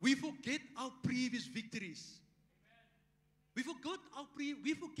we forget our previous victories. We forget our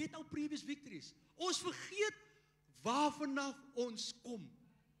previous victories. Ons vergeet waarvanaf ons kom.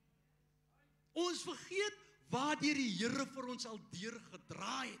 Ons vergeet waardeur die Here vir ons al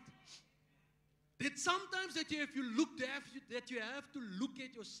deurgedraai het. That sometimes that you have to look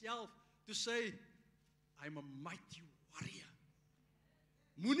at yourself to say, I'm a mighty warrior.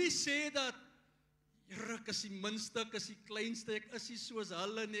 Moenie sê dat, Here, ek is die minste, ek is die kleinste, ek is nie soos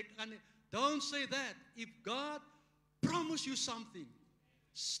hulle nie, ek kan nie. Don't say that. If God promised you something,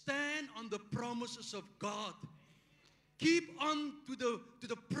 stand on the promises of God. Keep on to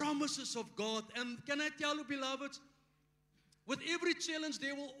the promises of God. And can I tell you, beloveds, with every challenge,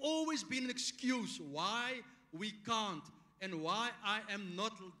 there will always be an excuse why we can't and why I am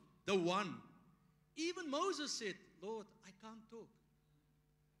not the one. Even Moses said, Lord, I can't talk.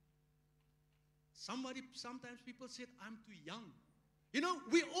 Sometimes people said, I'm too young. You know,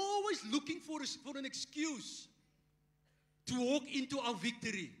 we're always looking for an excuse to walk into our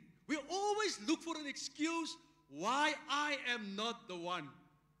victory. We always look for an excuse why I am not the one.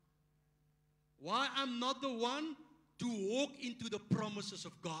 Why I'm not the one to walk into the promises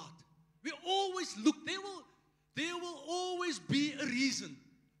of God. We always look, there will always be a reason.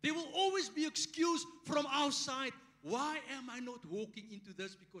 There will always be an excuse from our side. Why am I not walking into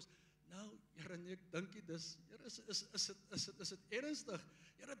this? Because nou, Here, nee, ek dink dis, Here, is dit ernstig?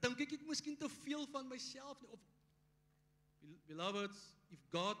 Here, dink ek miskien te veel van myself nie. Beloveds, if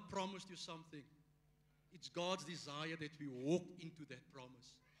God promised you something, it's God's desire that we walk into that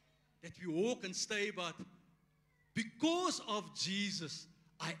promise. That we walk and stay, but because of Jesus,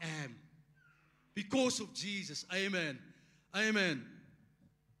 I am. Because of Jesus, amen. Amen.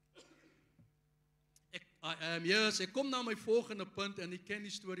 I am. Yes, ek kom na my volgende punt en ek ken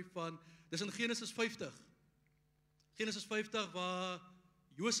die storie van, dis in Genesis 50. Genesis 50 waar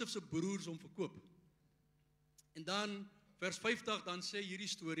Josef se broers hom verkoop. En dan vers 50 dan sê hierdie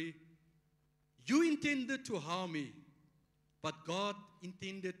storie, you intended to harm me, but God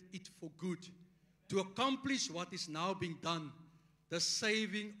intended it for good, to accomplish what is now being done, the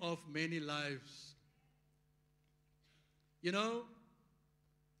saving of many lives. You know,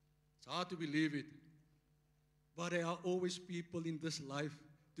 it's hard to believe it, but there are always people in this life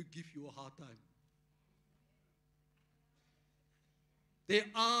to give you a hard time. There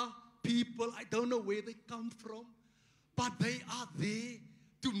are people, I don't know where they come from, but they are there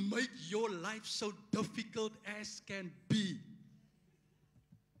to make your life so difficult as can be.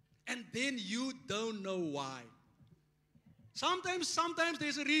 And then you don't know why. Sometimes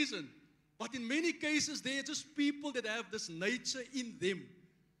there's a reason, but in many cases, there are just people that have this nature in them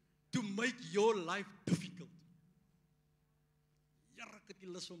to make your life difficult. Here, ek het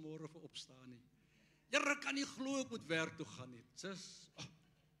nie lus om môre vir opstaan nie. Here, ek kan nie glo ek moet werk toe gaan nie. So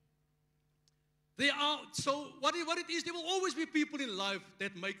what it is, there will always be people in life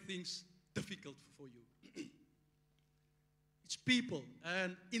that make things difficult for you. It's people.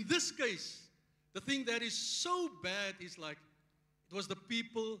 And in this case, the thing that is so bad is like, it was the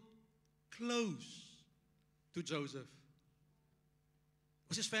people close to Joseph. It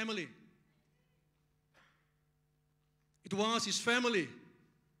was his family. It was his family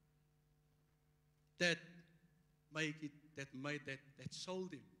that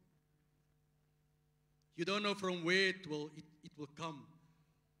sold him. You don't know from where it will come,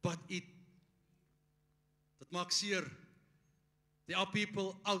 but that maak seer. There are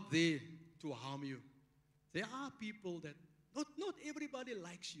people out there to harm you. There are people that not everybody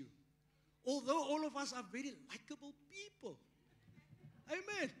likes you, although all of us are very likable people.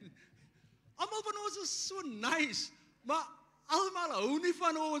 Amen. Almal van ons is so nice, maar almal hou nie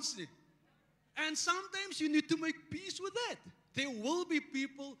van ons nie. And sometimes you need to make peace with that. There will be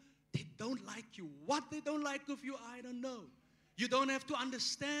people they don't like you. What they don't like of you, I don't know. You don't have to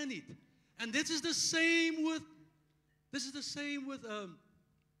understand it. And this is the same with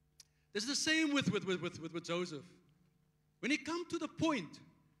Joseph. When he come to the point,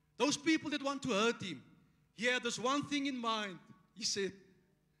 those people that want to hurt him, he had this one thing in mind. He said,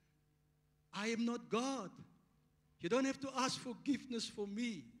 I am not God. You don't have to ask forgiveness for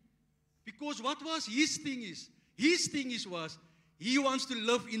me. Because what was his thing is? His thing was, he wants to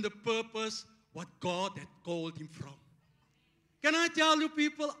live in the purpose what God had called him from. Can I tell you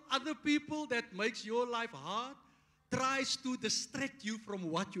people, other people that makes your life hard, tries to distract you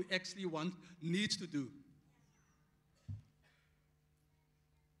from what you actually needs to do.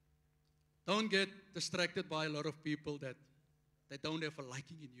 Don't get distracted by a lot of people that don't have a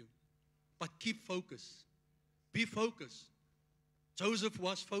liking in you. But keep focused. Be focused. Joseph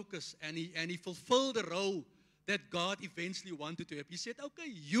was focused and he fulfilled the role that God eventually wanted to have. He said, okay,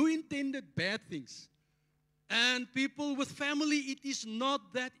 you intended bad things. And people with family, it is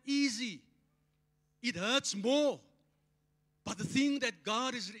not that easy. It hurts more. But the thing that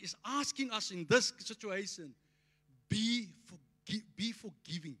God is asking us in this situation, be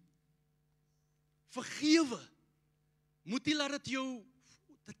forgiving. Vergewe. Moet nie laat dit jou,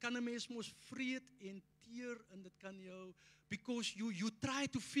 dit kan 'n mens mos vreet en teer en dit kan jou, because you try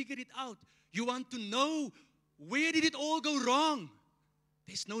to figure it out. You want to know, where did it all go wrong?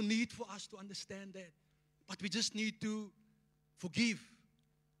 There's no need for us to understand that. But we just need to forgive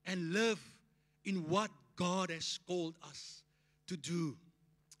and live in what God has called us to do.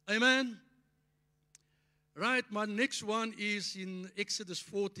 Amen? Right, my next one is in Exodus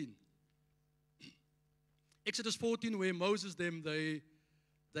 14. Exodus 14, where Moses they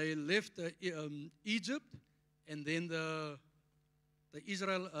left Egypt, and then the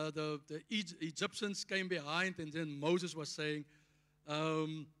Egyptians came behind, and then Moses was saying,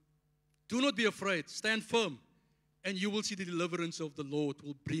 do not be afraid, stand firm, and you will see the deliverance of the Lord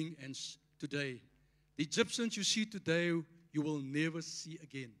will bring us today. The Egyptians you see today, you will never see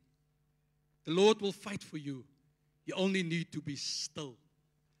again. The Lord will fight for you. You only need to be still.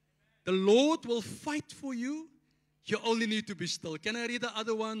 The Lord will fight for you. You only need to be still. Can I read the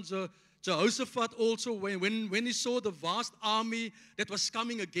other ones? Jehoshaphat also, when he saw the vast army that was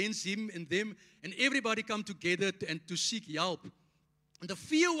coming against him and them, and everybody come together and to seek help. And the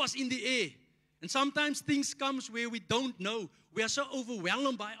fear was in the air. And sometimes things comes where we don't know. We are so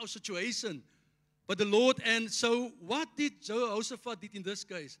overwhelmed by our situation. But the Lord, and so what did Jehoshaphat did in this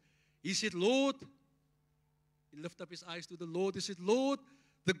case? He said, Lord, he lifted up his eyes to the Lord. He said, Lord,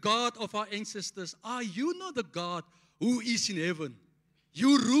 the God of our ancestors, are you not the God who is in heaven?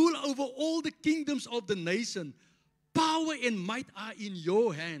 You rule over all the kingdoms of the nation. Power and might are in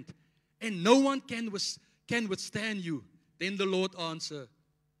your hand, and no one can withstand you. Then the Lord answered,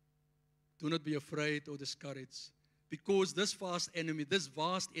 do not be afraid or discouraged, because this vast enemy,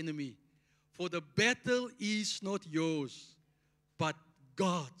 for the battle is not yours, but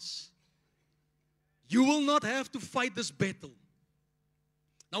God's. You will not have to fight this battle.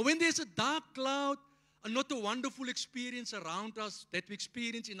 Now, when there's a dark cloud and not a wonderful experience around us that we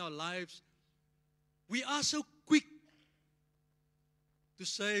experience in our lives, we are so quick to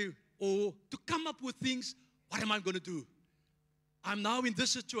say or to come up with things, what am I going to do? I'm now in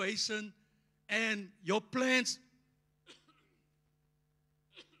this situation, and your plans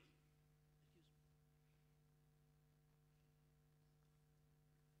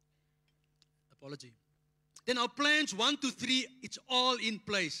apology. Then our plans 1 to 3, it's all in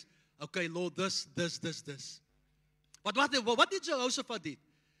place. Okay, Lord, this. But what did Jehoshaphat did?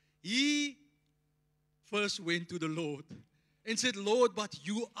 He first went to the Lord and said, Lord, but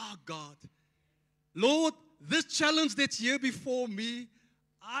you are God. Lord, this challenge that's here before me,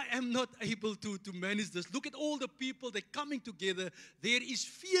 I am not able to manage this. Look at all the people, they're coming together. There is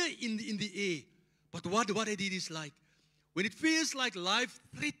fear in the air. But what it is like, when it feels like life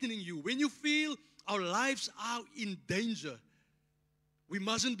threatening you, when you feel our lives are in danger, we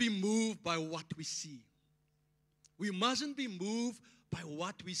mustn't be moved by what we see. We mustn't be moved by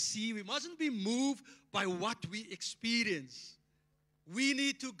what we see. We mustn't be moved by what we experience. We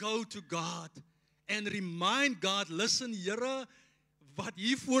need to go to God and remind God, listen, Here, wat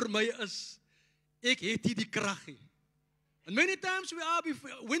hier voor my is, ek het nie die krag nie. And many times we are,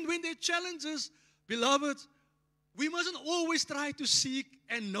 when there are challenges, beloved, we mustn't always try to seek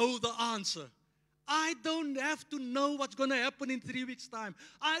and know the answer. I don't have to know what's going to happen in 3 weeks' time.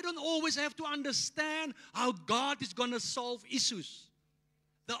 I don't always have to understand how God is going to solve issues.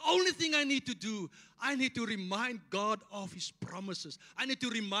 The only thing I need to do, I need to remind God of His promises. I need to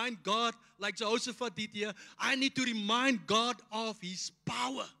remind God, like Jehoshaphat did here, I need to remind God of His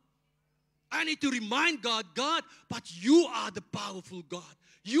power. I need to remind God, but you are the powerful God.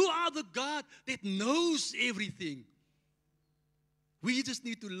 You are the God that knows everything. We just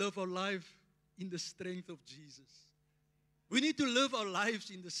need to live our life in the strength of Jesus. We need to live our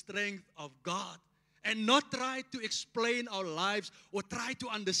lives in the strength of God and not try to explain our lives or try to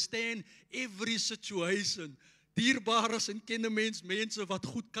understand every situation. Dierbares en ken 'n mense wat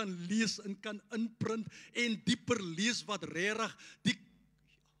goed kan lees en kan inprint en dieper lees wat regtig die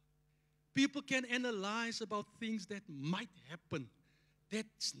people can analyze about things that might happen.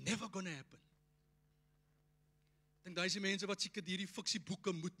 That's never going to happen. Ek dink daai mense wat seker hierdie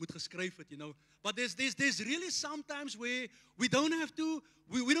fiksieboeke moet geskryf het, But there's really sometimes where we don't have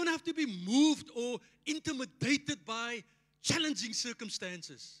to be moved or intimidated by challenging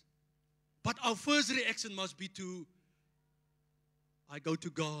circumstances. But our first reaction must be I go to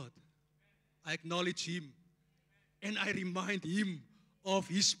God. I acknowledge Him. And I remind Him of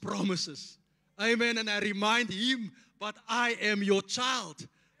His promises. Amen. And I remind Him, but I am your child.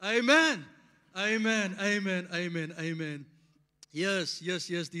 Amen. Amen, amen, amen, amen. Yes,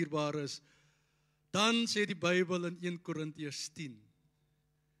 dierbares. Dan sê die Bybel in 1 Korintiërs 10.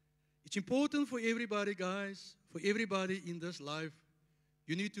 It's important for everybody, guys, for everybody in this life,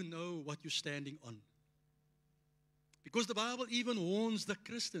 you need to know what you're standing on. Because the Bible even warns the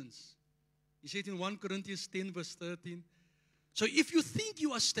Christians. He said in 1 Corinthians 10 verse 13, so if you think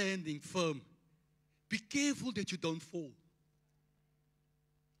you are standing firm, be careful that you don't fall.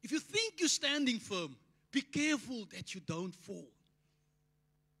 If you think you're standing firm, be careful that you don't fall.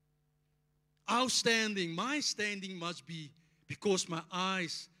 My standing must be because my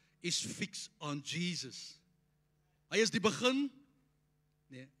eyes is fixed on Jesus. Hy is die begin,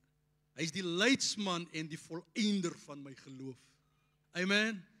 nee, hy is die leidsman en die volëinder van my geloof.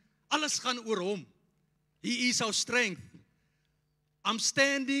 Amen. Alles gaan oor hom. He is our strength. I'm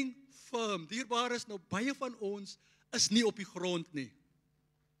standing firm. Dierbares, nou baie van ons is nie op die grond nie.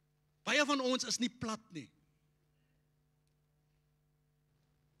 Baie van ons is nie plat nie.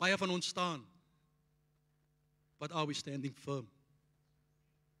 Baie van ons staan. But are we standing firm?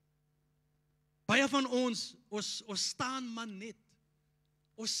 Baie van ons staan maar net.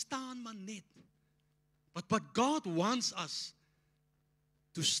 Ons staan maar net. But God wants us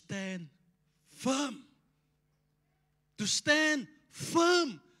to stand firm. To stand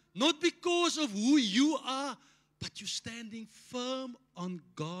firm. Not because of who you are, but you're standing firm on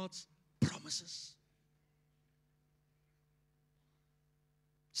God's promises.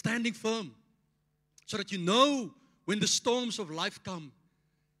 Standing firm. So that you know when the storms of life come,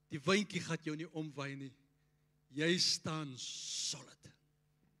 die windjie gaan jou nie omwaai nie. Jy staan solid.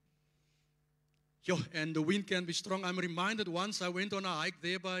 Yo, and the wind can be strong. I'm reminded once I went on a hike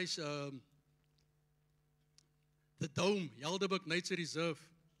there by the Dome, Helderberg Nature Reserve.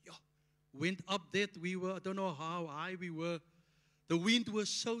 Yo, went up that. We were, I don't know how high we were. The wind was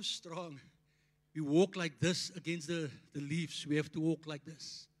so strong. We walk like this against the leaves. We have to walk like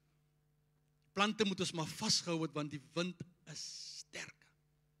this. Plante moet ons maar vasgehou het, want die wind is sterk.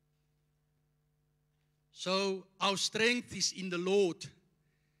 So, our strength is in the Lord.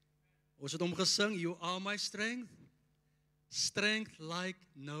 Ons het hom gesing, you are my strength. Strength like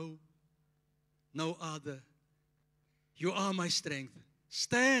no other. You are my strength.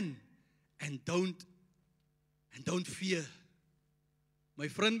 Stand and don't fear. My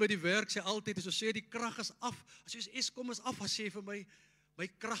vriend by die werk sê altyd, as ons sê die krag is af, as jy Eskom is af, hy sê vir my, my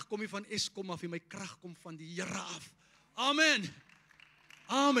krag kom nie van Eskom af, my krag kom van die Here af. Amen.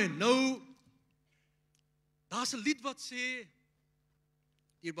 Amen. Nou, daar's 'n lied wat sê,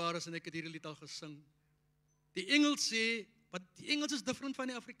 hierbaar is, en ek het hierdie lied al gesing. Die Engels sê, want die Engels is different van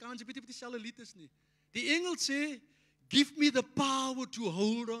die Afrikaans, ek weet nie of dit dieselfde lied is nie. Die Engels sê, give me the power to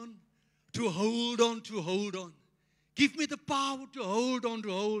hold on, to hold on, to hold on. Give me the power to hold on, to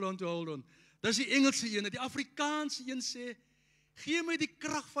hold on, to hold on. Dis die Engelse een. Die Afrikaanse een sê, gee my die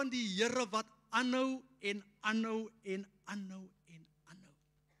krag van die Here wat aanhou en aanhou en aanhou en aanhou.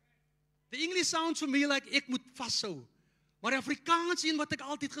 The English sounds for me like ek moet vashou. Maar die Afrikaanse een wat ek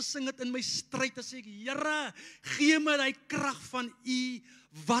altyd gesing het in my stryd, as ek, Here, gee my die krag van U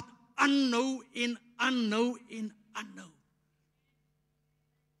wat aanhou en aanhou en aanhou.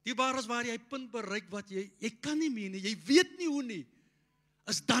 Die waar is waar jy punt bereik wat jy kan nie meer nie, jy weet nie hoe nie.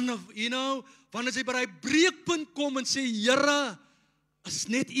 Is dan, you know, wanneer jy by die breekpunt kom en sê, Here, is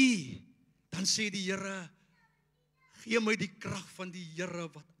net U, dan sê die Here, gee my die krag van die Here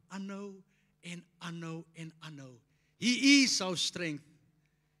wat aanhou en aanhou en aanhou. He is our strength,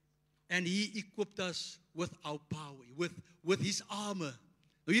 and He equipped us with our power, with His armor.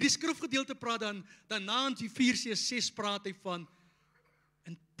 Nou hierdie skrifgedeelte praat dan na in die 4:6 praat hy van,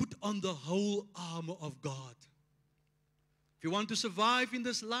 and put on the whole armor of God. If you want to survive in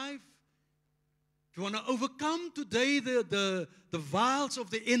this life, if you want to overcome today the wiles of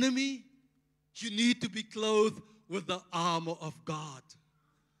the enemy, you need to be clothed with the armor of God.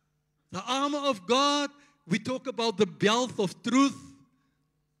 The armor of God, we talk about the belt of truth.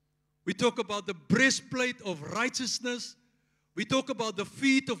 We talk about the breastplate of righteousness. We talk about the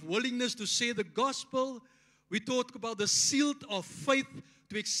feet of willingness to say the gospel. We talk about the shield of faith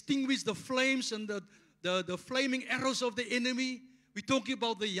to extinguish the flames and the flaming arrows of the enemy. We talk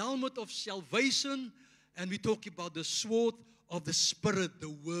about the helmet of salvation. And we talk about the sword of the Spirit, the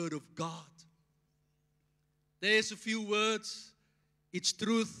Word of God. There's a few words. It's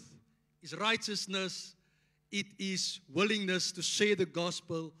truth, it's righteousness, it is willingness to say the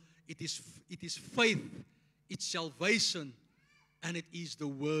gospel, it is faith, it's salvation, and it is the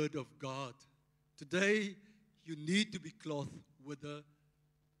Word of God. Today, you need to be clothed with the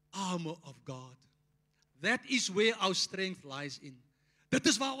armor of God. That is where our strength lies in. Dit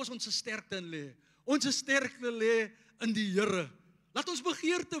is waar ons sterkte in lê. Ons sterkte lê in die Here. Laat ons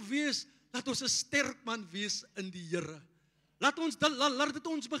begeerte wees, laat ons 'n sterk man wees in die Here. Laat dit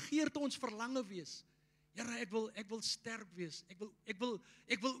ons begeerte, ons verlange wees. Here, ek wil sterk wees. Ek wil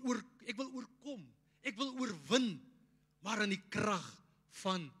oorkom. Ek wil oorwin, maar in die krag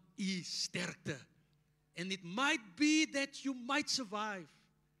van U sterkte. And it might be that you might survive.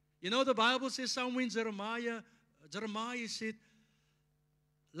 You know, the Bible says somewhere in Jeremiah said,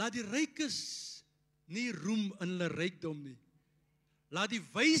 laat die rykes nie roem in hulle rykdom nie. Laat die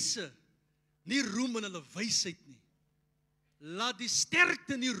wyse nie roem in hulle wysheid nie. Laat die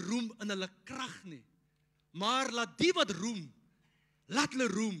sterkte nie roem in hulle krag nie. Maar laat die wat roem, laat hulle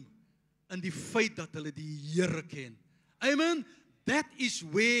roem in die feit dat hulle die Here ken. Amen. That is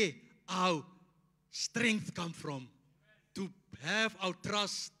where our strength comes from. To have our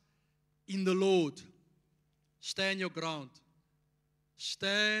trust in the Lord. Stand your ground.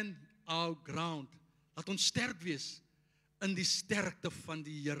 Stand our ground. Laat ons sterk wees in die sterkte van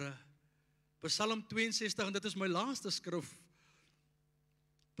die Here. Psalm 62, en dit is my laaste skrif.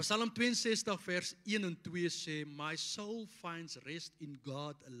 Psalm 62 vers 1 en 2 sê, my soul finds rest in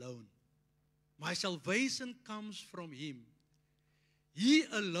God alone. My salvation comes from Him. He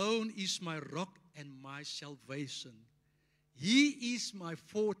alone is my rock and my salvation. He is my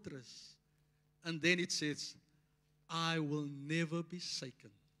fortress. And then it says, I will never be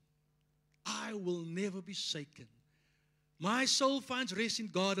shaken. I will never be shaken. My soul finds rest in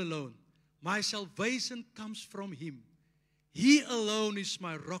God alone. My salvation comes from Him. He alone is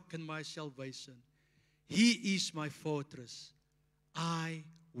my rock and my salvation. He is my fortress. I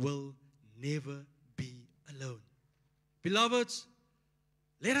will never alone. Beloveds,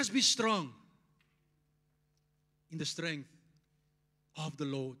 let us be strong in the strength of the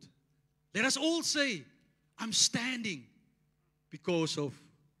Lord. Let us all say, I'm standing because of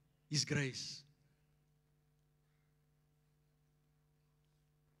His grace.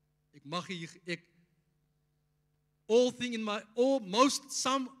 All things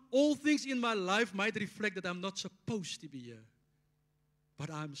in my life might reflect that I'm not supposed to be here. But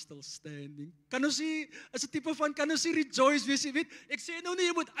I'm still standing. Kan ons sê, as 'n tipe van, kan ons sê rejoice wees, jy weet, ek sê nou nie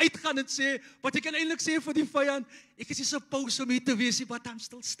jy moet uitgaan en sê, wat ek kan eintlik sê vir die vyand, ek is nie supposed om hier te wees nie, but I'm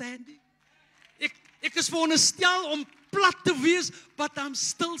still standing. Ek is veronderstel om plat te wees, but I'm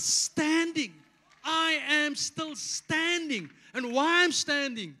still standing. I am still standing. And why I'm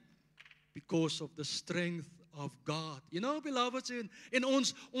standing? Because of the strength of God. You know, beloveds, en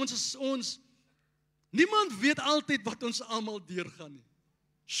ons, niemand weet altyd wat ons almal deurgaan nie.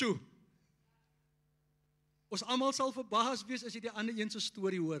 Sjoe. Ons almal sal verbaas wees as jy die ander een se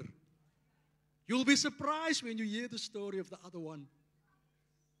storie hoor. You'll be surprised when you hear the story of the other one.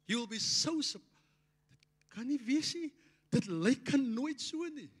 You'll be so surprised. Kan nie wees nie, dit lyk kan nooit so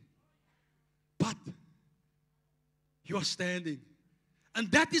nie. But you are standing.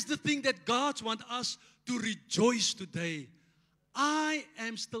 And that is the thing that God wants us to rejoice today. I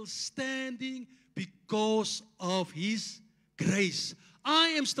am still standing because of His grace. I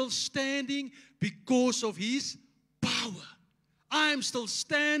am still standing because of His power. I am still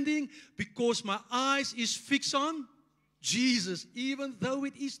standing because my eyes is fixed on Jesus, even though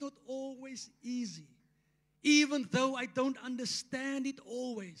it is not always easy. Even though I don't understand it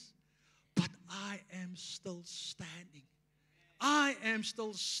always. But I am still standing. I am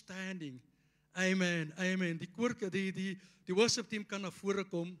still standing. Amen. Amen. Die worship team kan na vore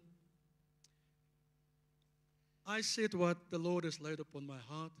kom. I said what the Lord has laid upon my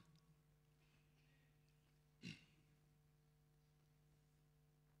heart.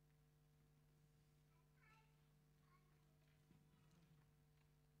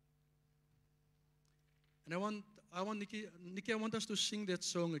 And I want Nikki, I want us to sing that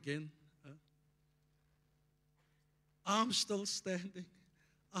song again. I'm still standing.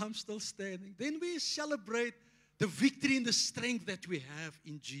 I'm still standing. Then we celebrate the victory and the strength that we have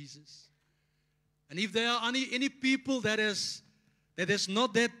in Jesus. And if there are any people that is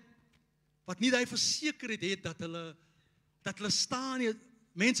not that, wat nie daai versekerheid het dat hulle staan nie,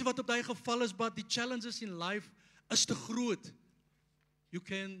 mense wat op daai geval is, but the challenges in life is te groot. You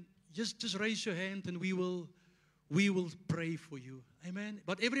can just raise your hand and we will pray for you. Amen.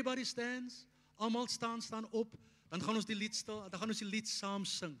 But everybody stands. Almal staan op. Dan gaan ons die lied saam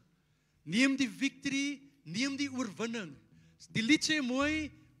sing. Neem die victory, neem die oorwinning. Die lied sê mooi,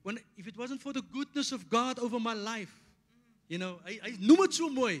 if it wasn't for the goodness of God over my life, you know, I noem het so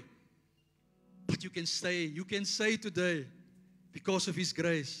mooi. But you can say today, because of His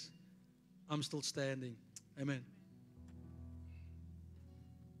grace, I'm still standing. Amen.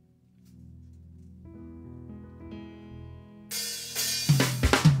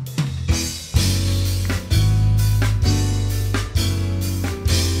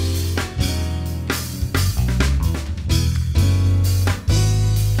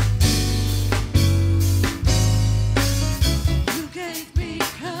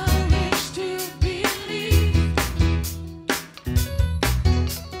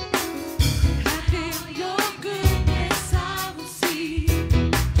 Your good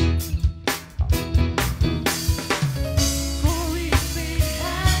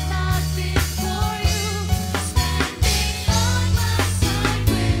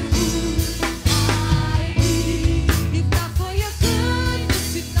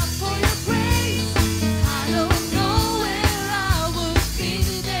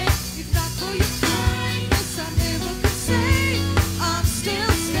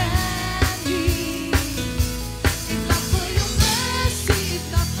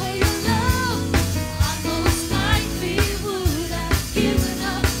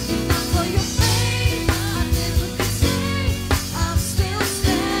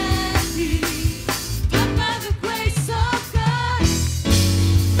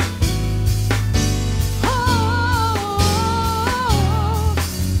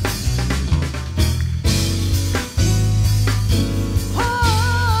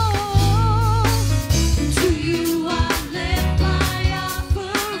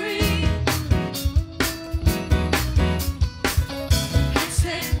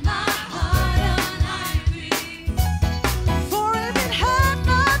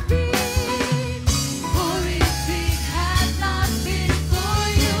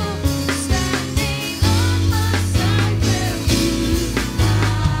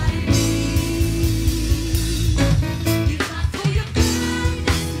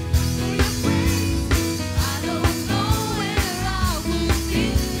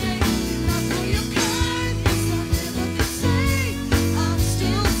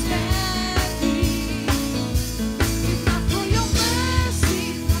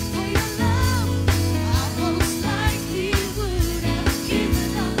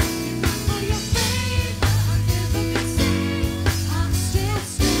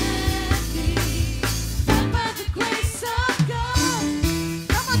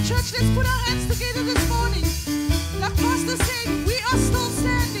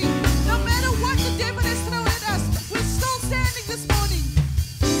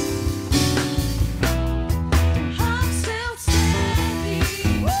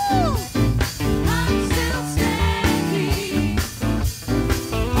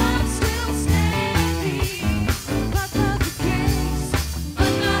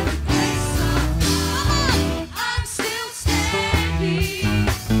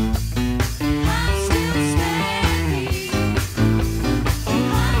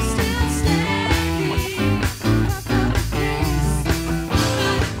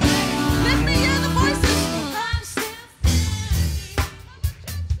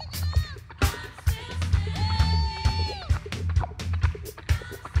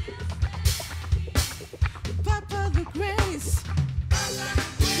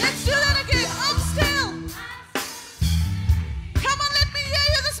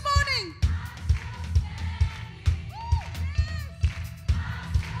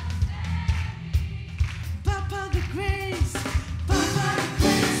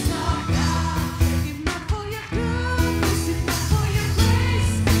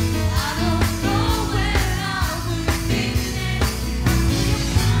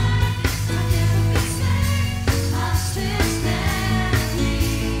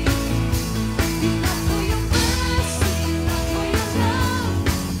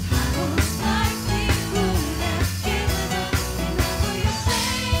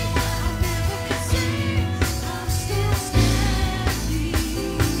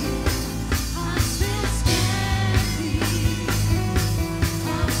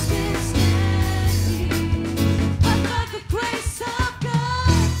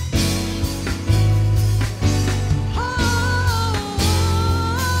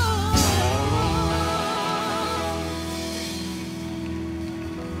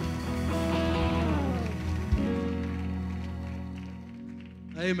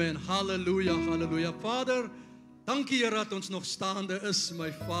Amen. Halleluja, halleluja. Vader, dankie Here dat ons nog staande is,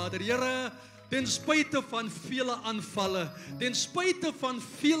 my Vader. Here, ten spyte van vele aanvalle, ten spyte van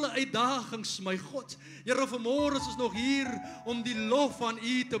vele uitdagings, my God. Here, vanmôre is ons nog hier om die lof van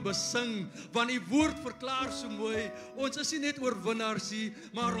U te besing, want U woord verklaar so mooi. Ons is nie net oorwinnaars nie,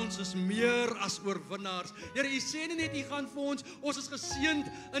 maar ons is meer as oorwinnaars. Here, U sê nie net U gaan vir ons is geseënd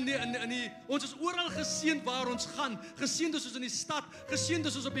ons is oral geseënd waar ons gaan. Geseënd is ons in die stad, geseënd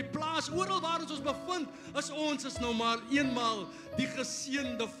is ons op die plaas, oral waar ons bevind, is nou maar eenmaal die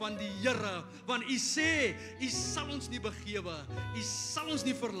geseënde van die Here, want U sê, U sal ons nie begewe, U sal ons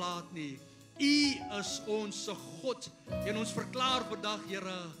nie verlaat nie. U is ons God, en ons verklaar vandag,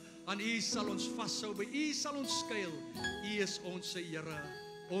 Here, aan U sal ons vashou, by U sal ons skuil. U is ons Here,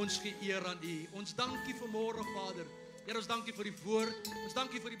 ons gee eer aan U. Ons dankie vanmôre, Vader. Here, ons dankie vir die woord, ons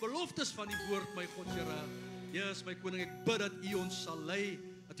dankie vir die beloftes van die woord, my God, Here. Jesus, my koning, ek bid dat U ons sal lei,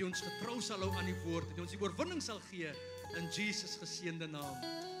 dat U ons getrou sal hou aan die woord, dat U ons die oorwinning sal gee, in Jesus geseënde naam.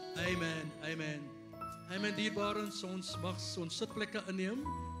 Amen, amen. Amen, dierbares, ons mag ons sitplekke inneem.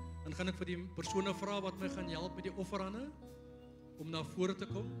 Dan gaan ek vir die persone vra wat my gaan help met die offerande om na vore te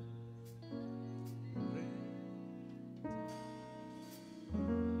kom.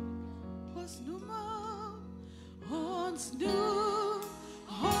 Ons noem hom zaligmaker. Ons noem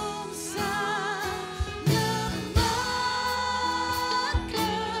hom zaligmaker.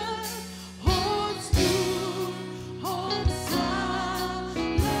 Ons noem hom zaligmaker.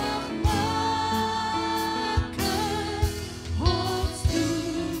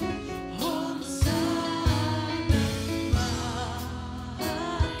 Want dit is sy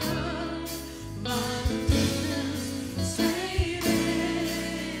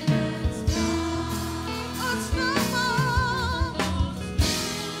reddingsnaam. Ons noem hom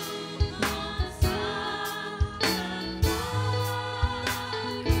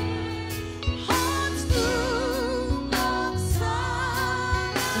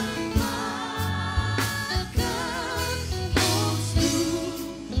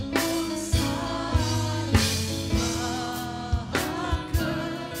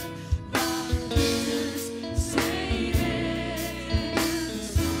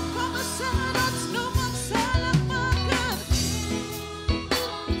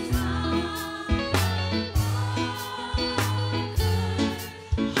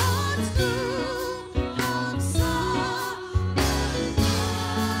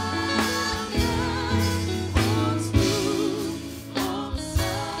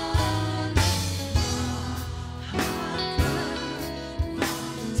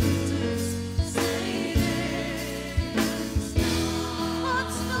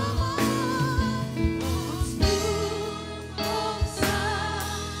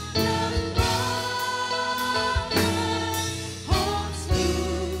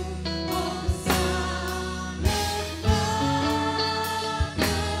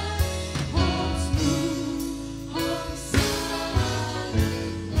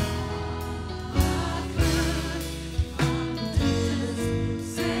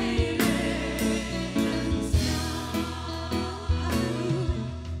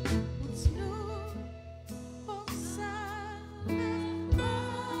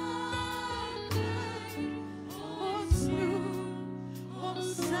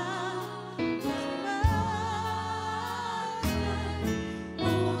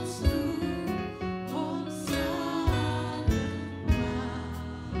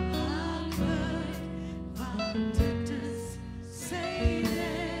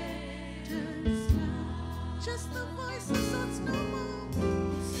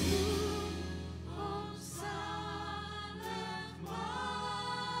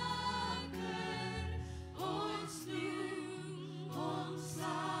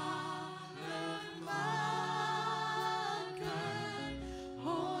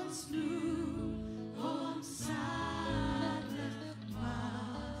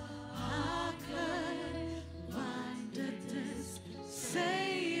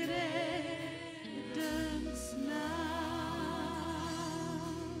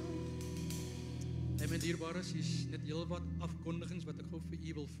Dierbares, hier is net heel wat afkondigings wat ek gou vir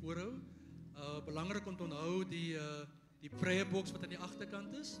u wil voorhou. Belangrik om te onthou die prayer box wat aan die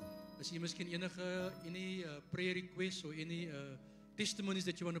agterkant is. As jy miskien any prayer requests or any testimonies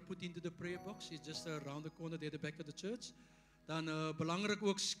that you want to put into the prayer box, it's just around the corner there at the back of the church. Dan belangrik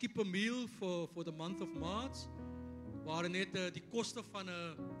ook skip a meal for the month of March, waar net die koste van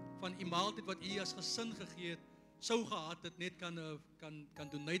die maaltyd wat u as gesin gegee het, sou gehad het, net kan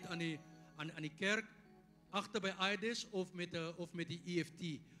donate aan die kerk. Agter by IDES of met die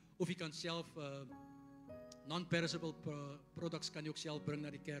EFT, of jy kan self non-perishable products kan jy ook self bring na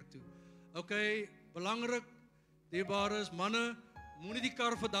die kerk toe. Okay, belangrik, dierbare is, manne, moenie die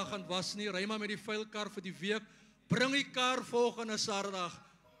kar vandag gaan was nie, ry maar met die vuilkar vir die week, bring die kar volgende Saterdag,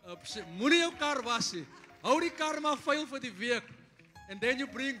 moenie jou kar was nie, hou die kar maar vuil vir die week, and then you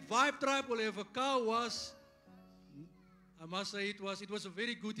bring Vibe Tribe will have a car wash. I must say it was a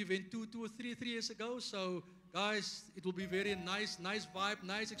very good event 2 or 3 years ago, so guys, it will be very nice vibe,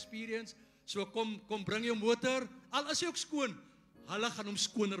 nice experience. So kom bring jou motor, al is jy ook skoon, hulle gaan hom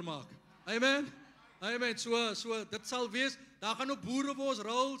skoner maak. Amen. Amen. So dit sal wees, daar gaan ook boerewors,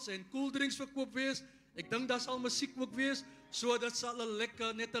 rolls en koeldrinks verkoop wees. Ek dink daar sal musiek ook wees. So dit sal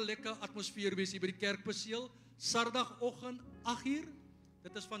net 'n lekker atmosfeer wees hier by die kerkperseel. Saterdagoggend 8:00.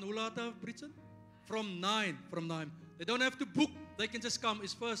 Dit is van hoe laat af, Britsen? From 9. They don't have to book, they can just come.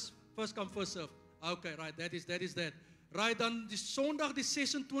 It's first come, first serve. Okay, right, that is that. Right, dan die Sondag die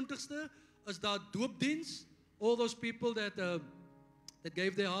 26ste is daar doopdiens. All those people that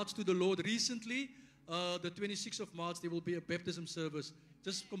gave their hearts to the Lord recently, the 26th of March, there will be a baptism service.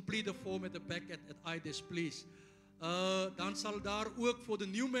 Just complete the form at the back at IDES, please. Dan sal daar ook for the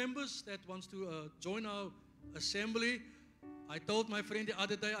new members that wants to join our assembly. I told my friend the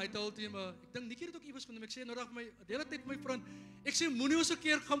other day, I told him, ek dink Nikkie het ook iewers genoem, ek sê nou dag my, die hele tyd my vriend, ek sê moenie ons 'n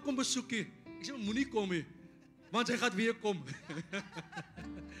keer gaan kom besoek nie. Ek sê moenie kom nie, want hy gaan weer kom.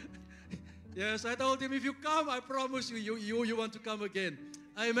 Yes, I told him, if you come, I promise you want to come again.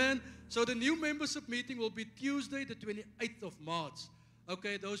 Amen. So the new membership meeting will be Tuesday, the 28th of March.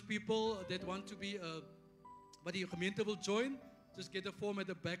 Okay, those people that want to be, but the gemeente will join, just get a form at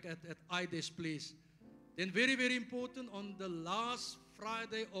the back at IDES, please. Then very, very important, on the last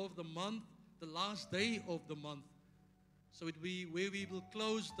Friday of the month, the last day of the month, so it will be where we will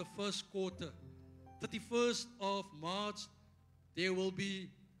close the first quarter, 31st of March, there will be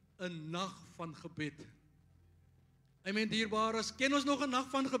 'n nag van gebed. Amen, dierbares. Ken ons nog 'n nag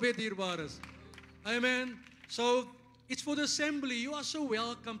van gebed, dierbares? Amen. So, it's for the assembly. You are so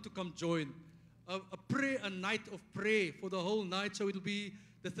welcome to come join. A night of prayer for the whole night. So, it will be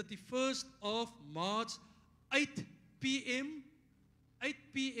the 31st of March, 8 p.m.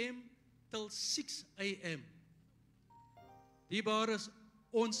 till 6 a.m. Dierbares,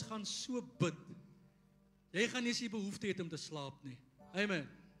 ons gaan so bid. Jy gaan nie behoefte hê om te slaap nie. Amen.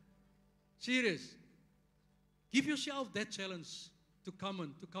 Serious. Give yourself that challenge to come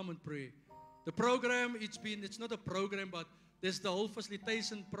and pray. The program, it's not a program, but there's the whole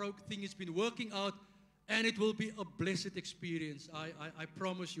facilitation thing. It's been working out, and it will be a blessed experience. I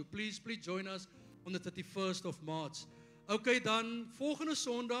promise you. Please join us on the 31st of March. Okay, dan volgende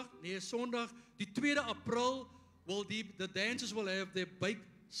Sondag, die 2 April, the dancers will have their bake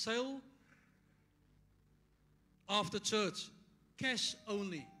sale after church. Cash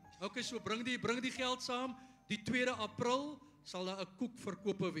only. Okay, so bring die geld saam. Die 2 April sal daar 'n koek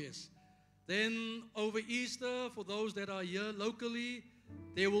verkope wees. Then over Easter, for those that are here locally,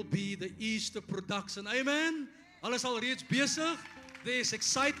 there will be the Easter production. Amen. Alles al reeds besig. There's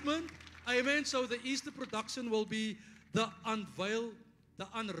excitement. Amen. So the Easter production will be the unrivaled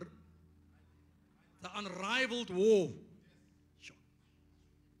war.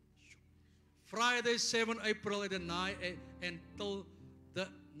 Friday, 7 April at the 9 until the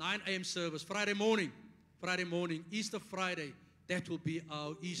 9 a.m. service. Friday morning, Easter Friday, that will be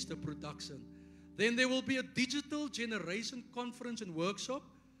our Easter production. Then there will be a digital generation conference and workshop,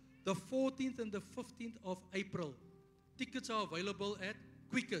 the 14th and the 15th of April. Tickets are available at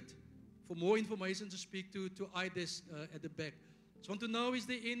Quicket. For more information, to speak to IDES at the back. Just want to know, is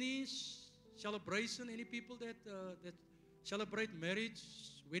there any celebration, any people that celebrate marriage,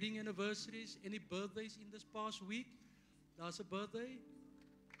 wedding anniversaries, any birthdays in this past week? There's a birthday.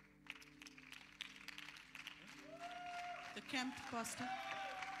 The camp, Pastor.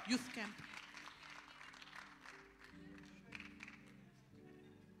 Youth camp.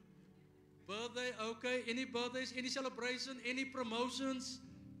 Birthday, okay. Any birthdays, any celebration, any promotions?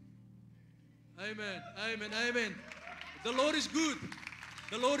 Amen, amen, amen. The Lord is good.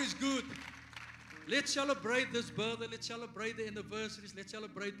 The Lord is good. Let's celebrate this birthday. Let's celebrate the anniversaries. Let's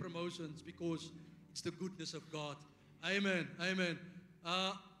celebrate promotions, because it's the goodness of God. Amen, amen.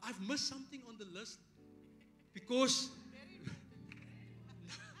 I've missed something on the list, because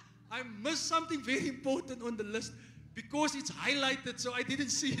I missed something very important on the list, because it's highlighted, so I didn't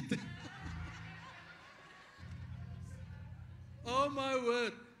see it. Oh my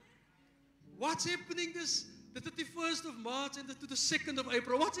word. What's happening the 31st of March and to the 2nd of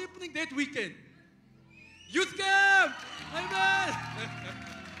April? What's happening that weekend? Youth camp! Amen!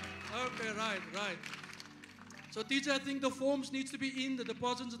 Okay, right. So teacher, I think the forms needs to be in, the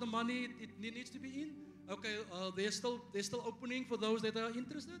deposits and the money, it needs to be in. Okay, there's still opening for those that are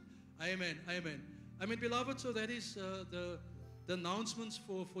interested. Amen. Amen. I mean, beloved, so that is the announcements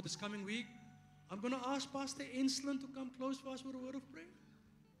for this coming week. I'm going to ask Pastor Ensland to come close for us with a word of prayer.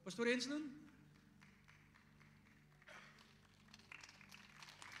 Pastor Ensland.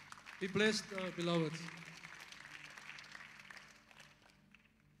 Be blessed, beloved.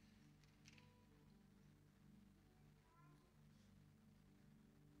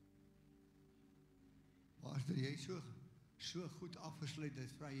 Pastor, jy het so goed afgesluit,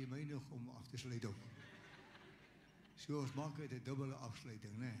 dit vra jy my nog om af te sluit ook. So ons maak uit 'n dubbele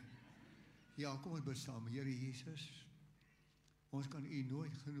afsluiting, né? Ja, kom ons bid saam. Here Jesus, ons kan U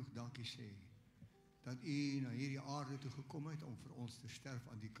nooit genoeg dankie sê dat U na hierdie aarde toe gekom het om vir ons te sterf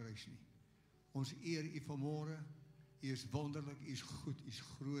aan die kruis nie. Ons eer U vanmôre. U is wonderlik, U is goed, U is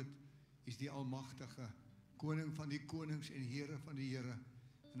groot, U is die almagtige koning van die konings en Here van die Here.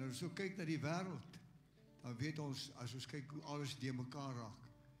 En as ons so kyk na die wêreld, dan weet ons, as ons kyk hoe alles de mekaar raak,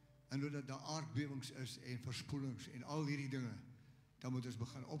 en hoe dat daar aardbewings is en verspoelings en al hierdie dinge, dan moet ons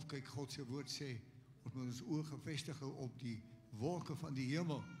begin opkyk. God se woord sê, ons moet ons oë gefestig hou op die wolke van die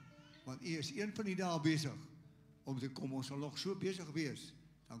hemel, want U is een van die dae besig om te kom. Ons sal nog so besig wees,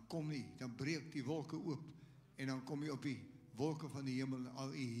 dan kom U, dan breek die wolke oop, en dan kom U op die wolke van die hemel in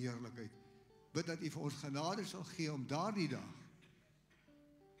al U heerlikheid. Bid dat U vir ons genade sal gee om daardie dag,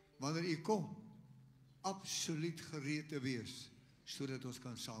 wanneer U kom, absoluut gereed te wees, sodat ons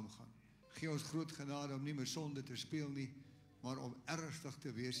kan saamgaan. Gee ons groot genade om nie met sonde te speel nie, maar om ernstig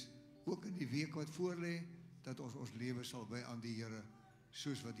te wees, ook in die week wat voorlê, dat ons lewe sal wy aan die Here,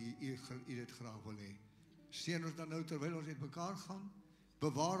 soos wat U dit graag wil hê. Seën ons dan nou terwyl ons uit mekaar gaan,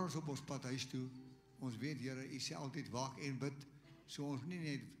 bewaar ons op ons pad huis toe. Ons weet, Here, U sê altyd waak en bid, so ons nie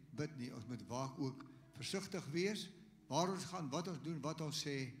net bid nie, ons moet waak ook, versigtig wees, waar ons gaan, wat ons doen, wat ons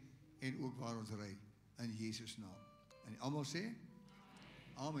sê, en ook waar ons ry, in Jesus naam. En almal sê,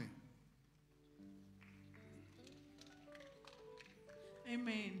 Amen.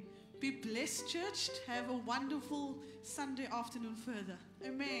 Amen. Be blessed, church. Have a wonderful Sunday afternoon further.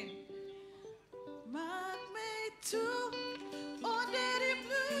 Amen. Maak my toe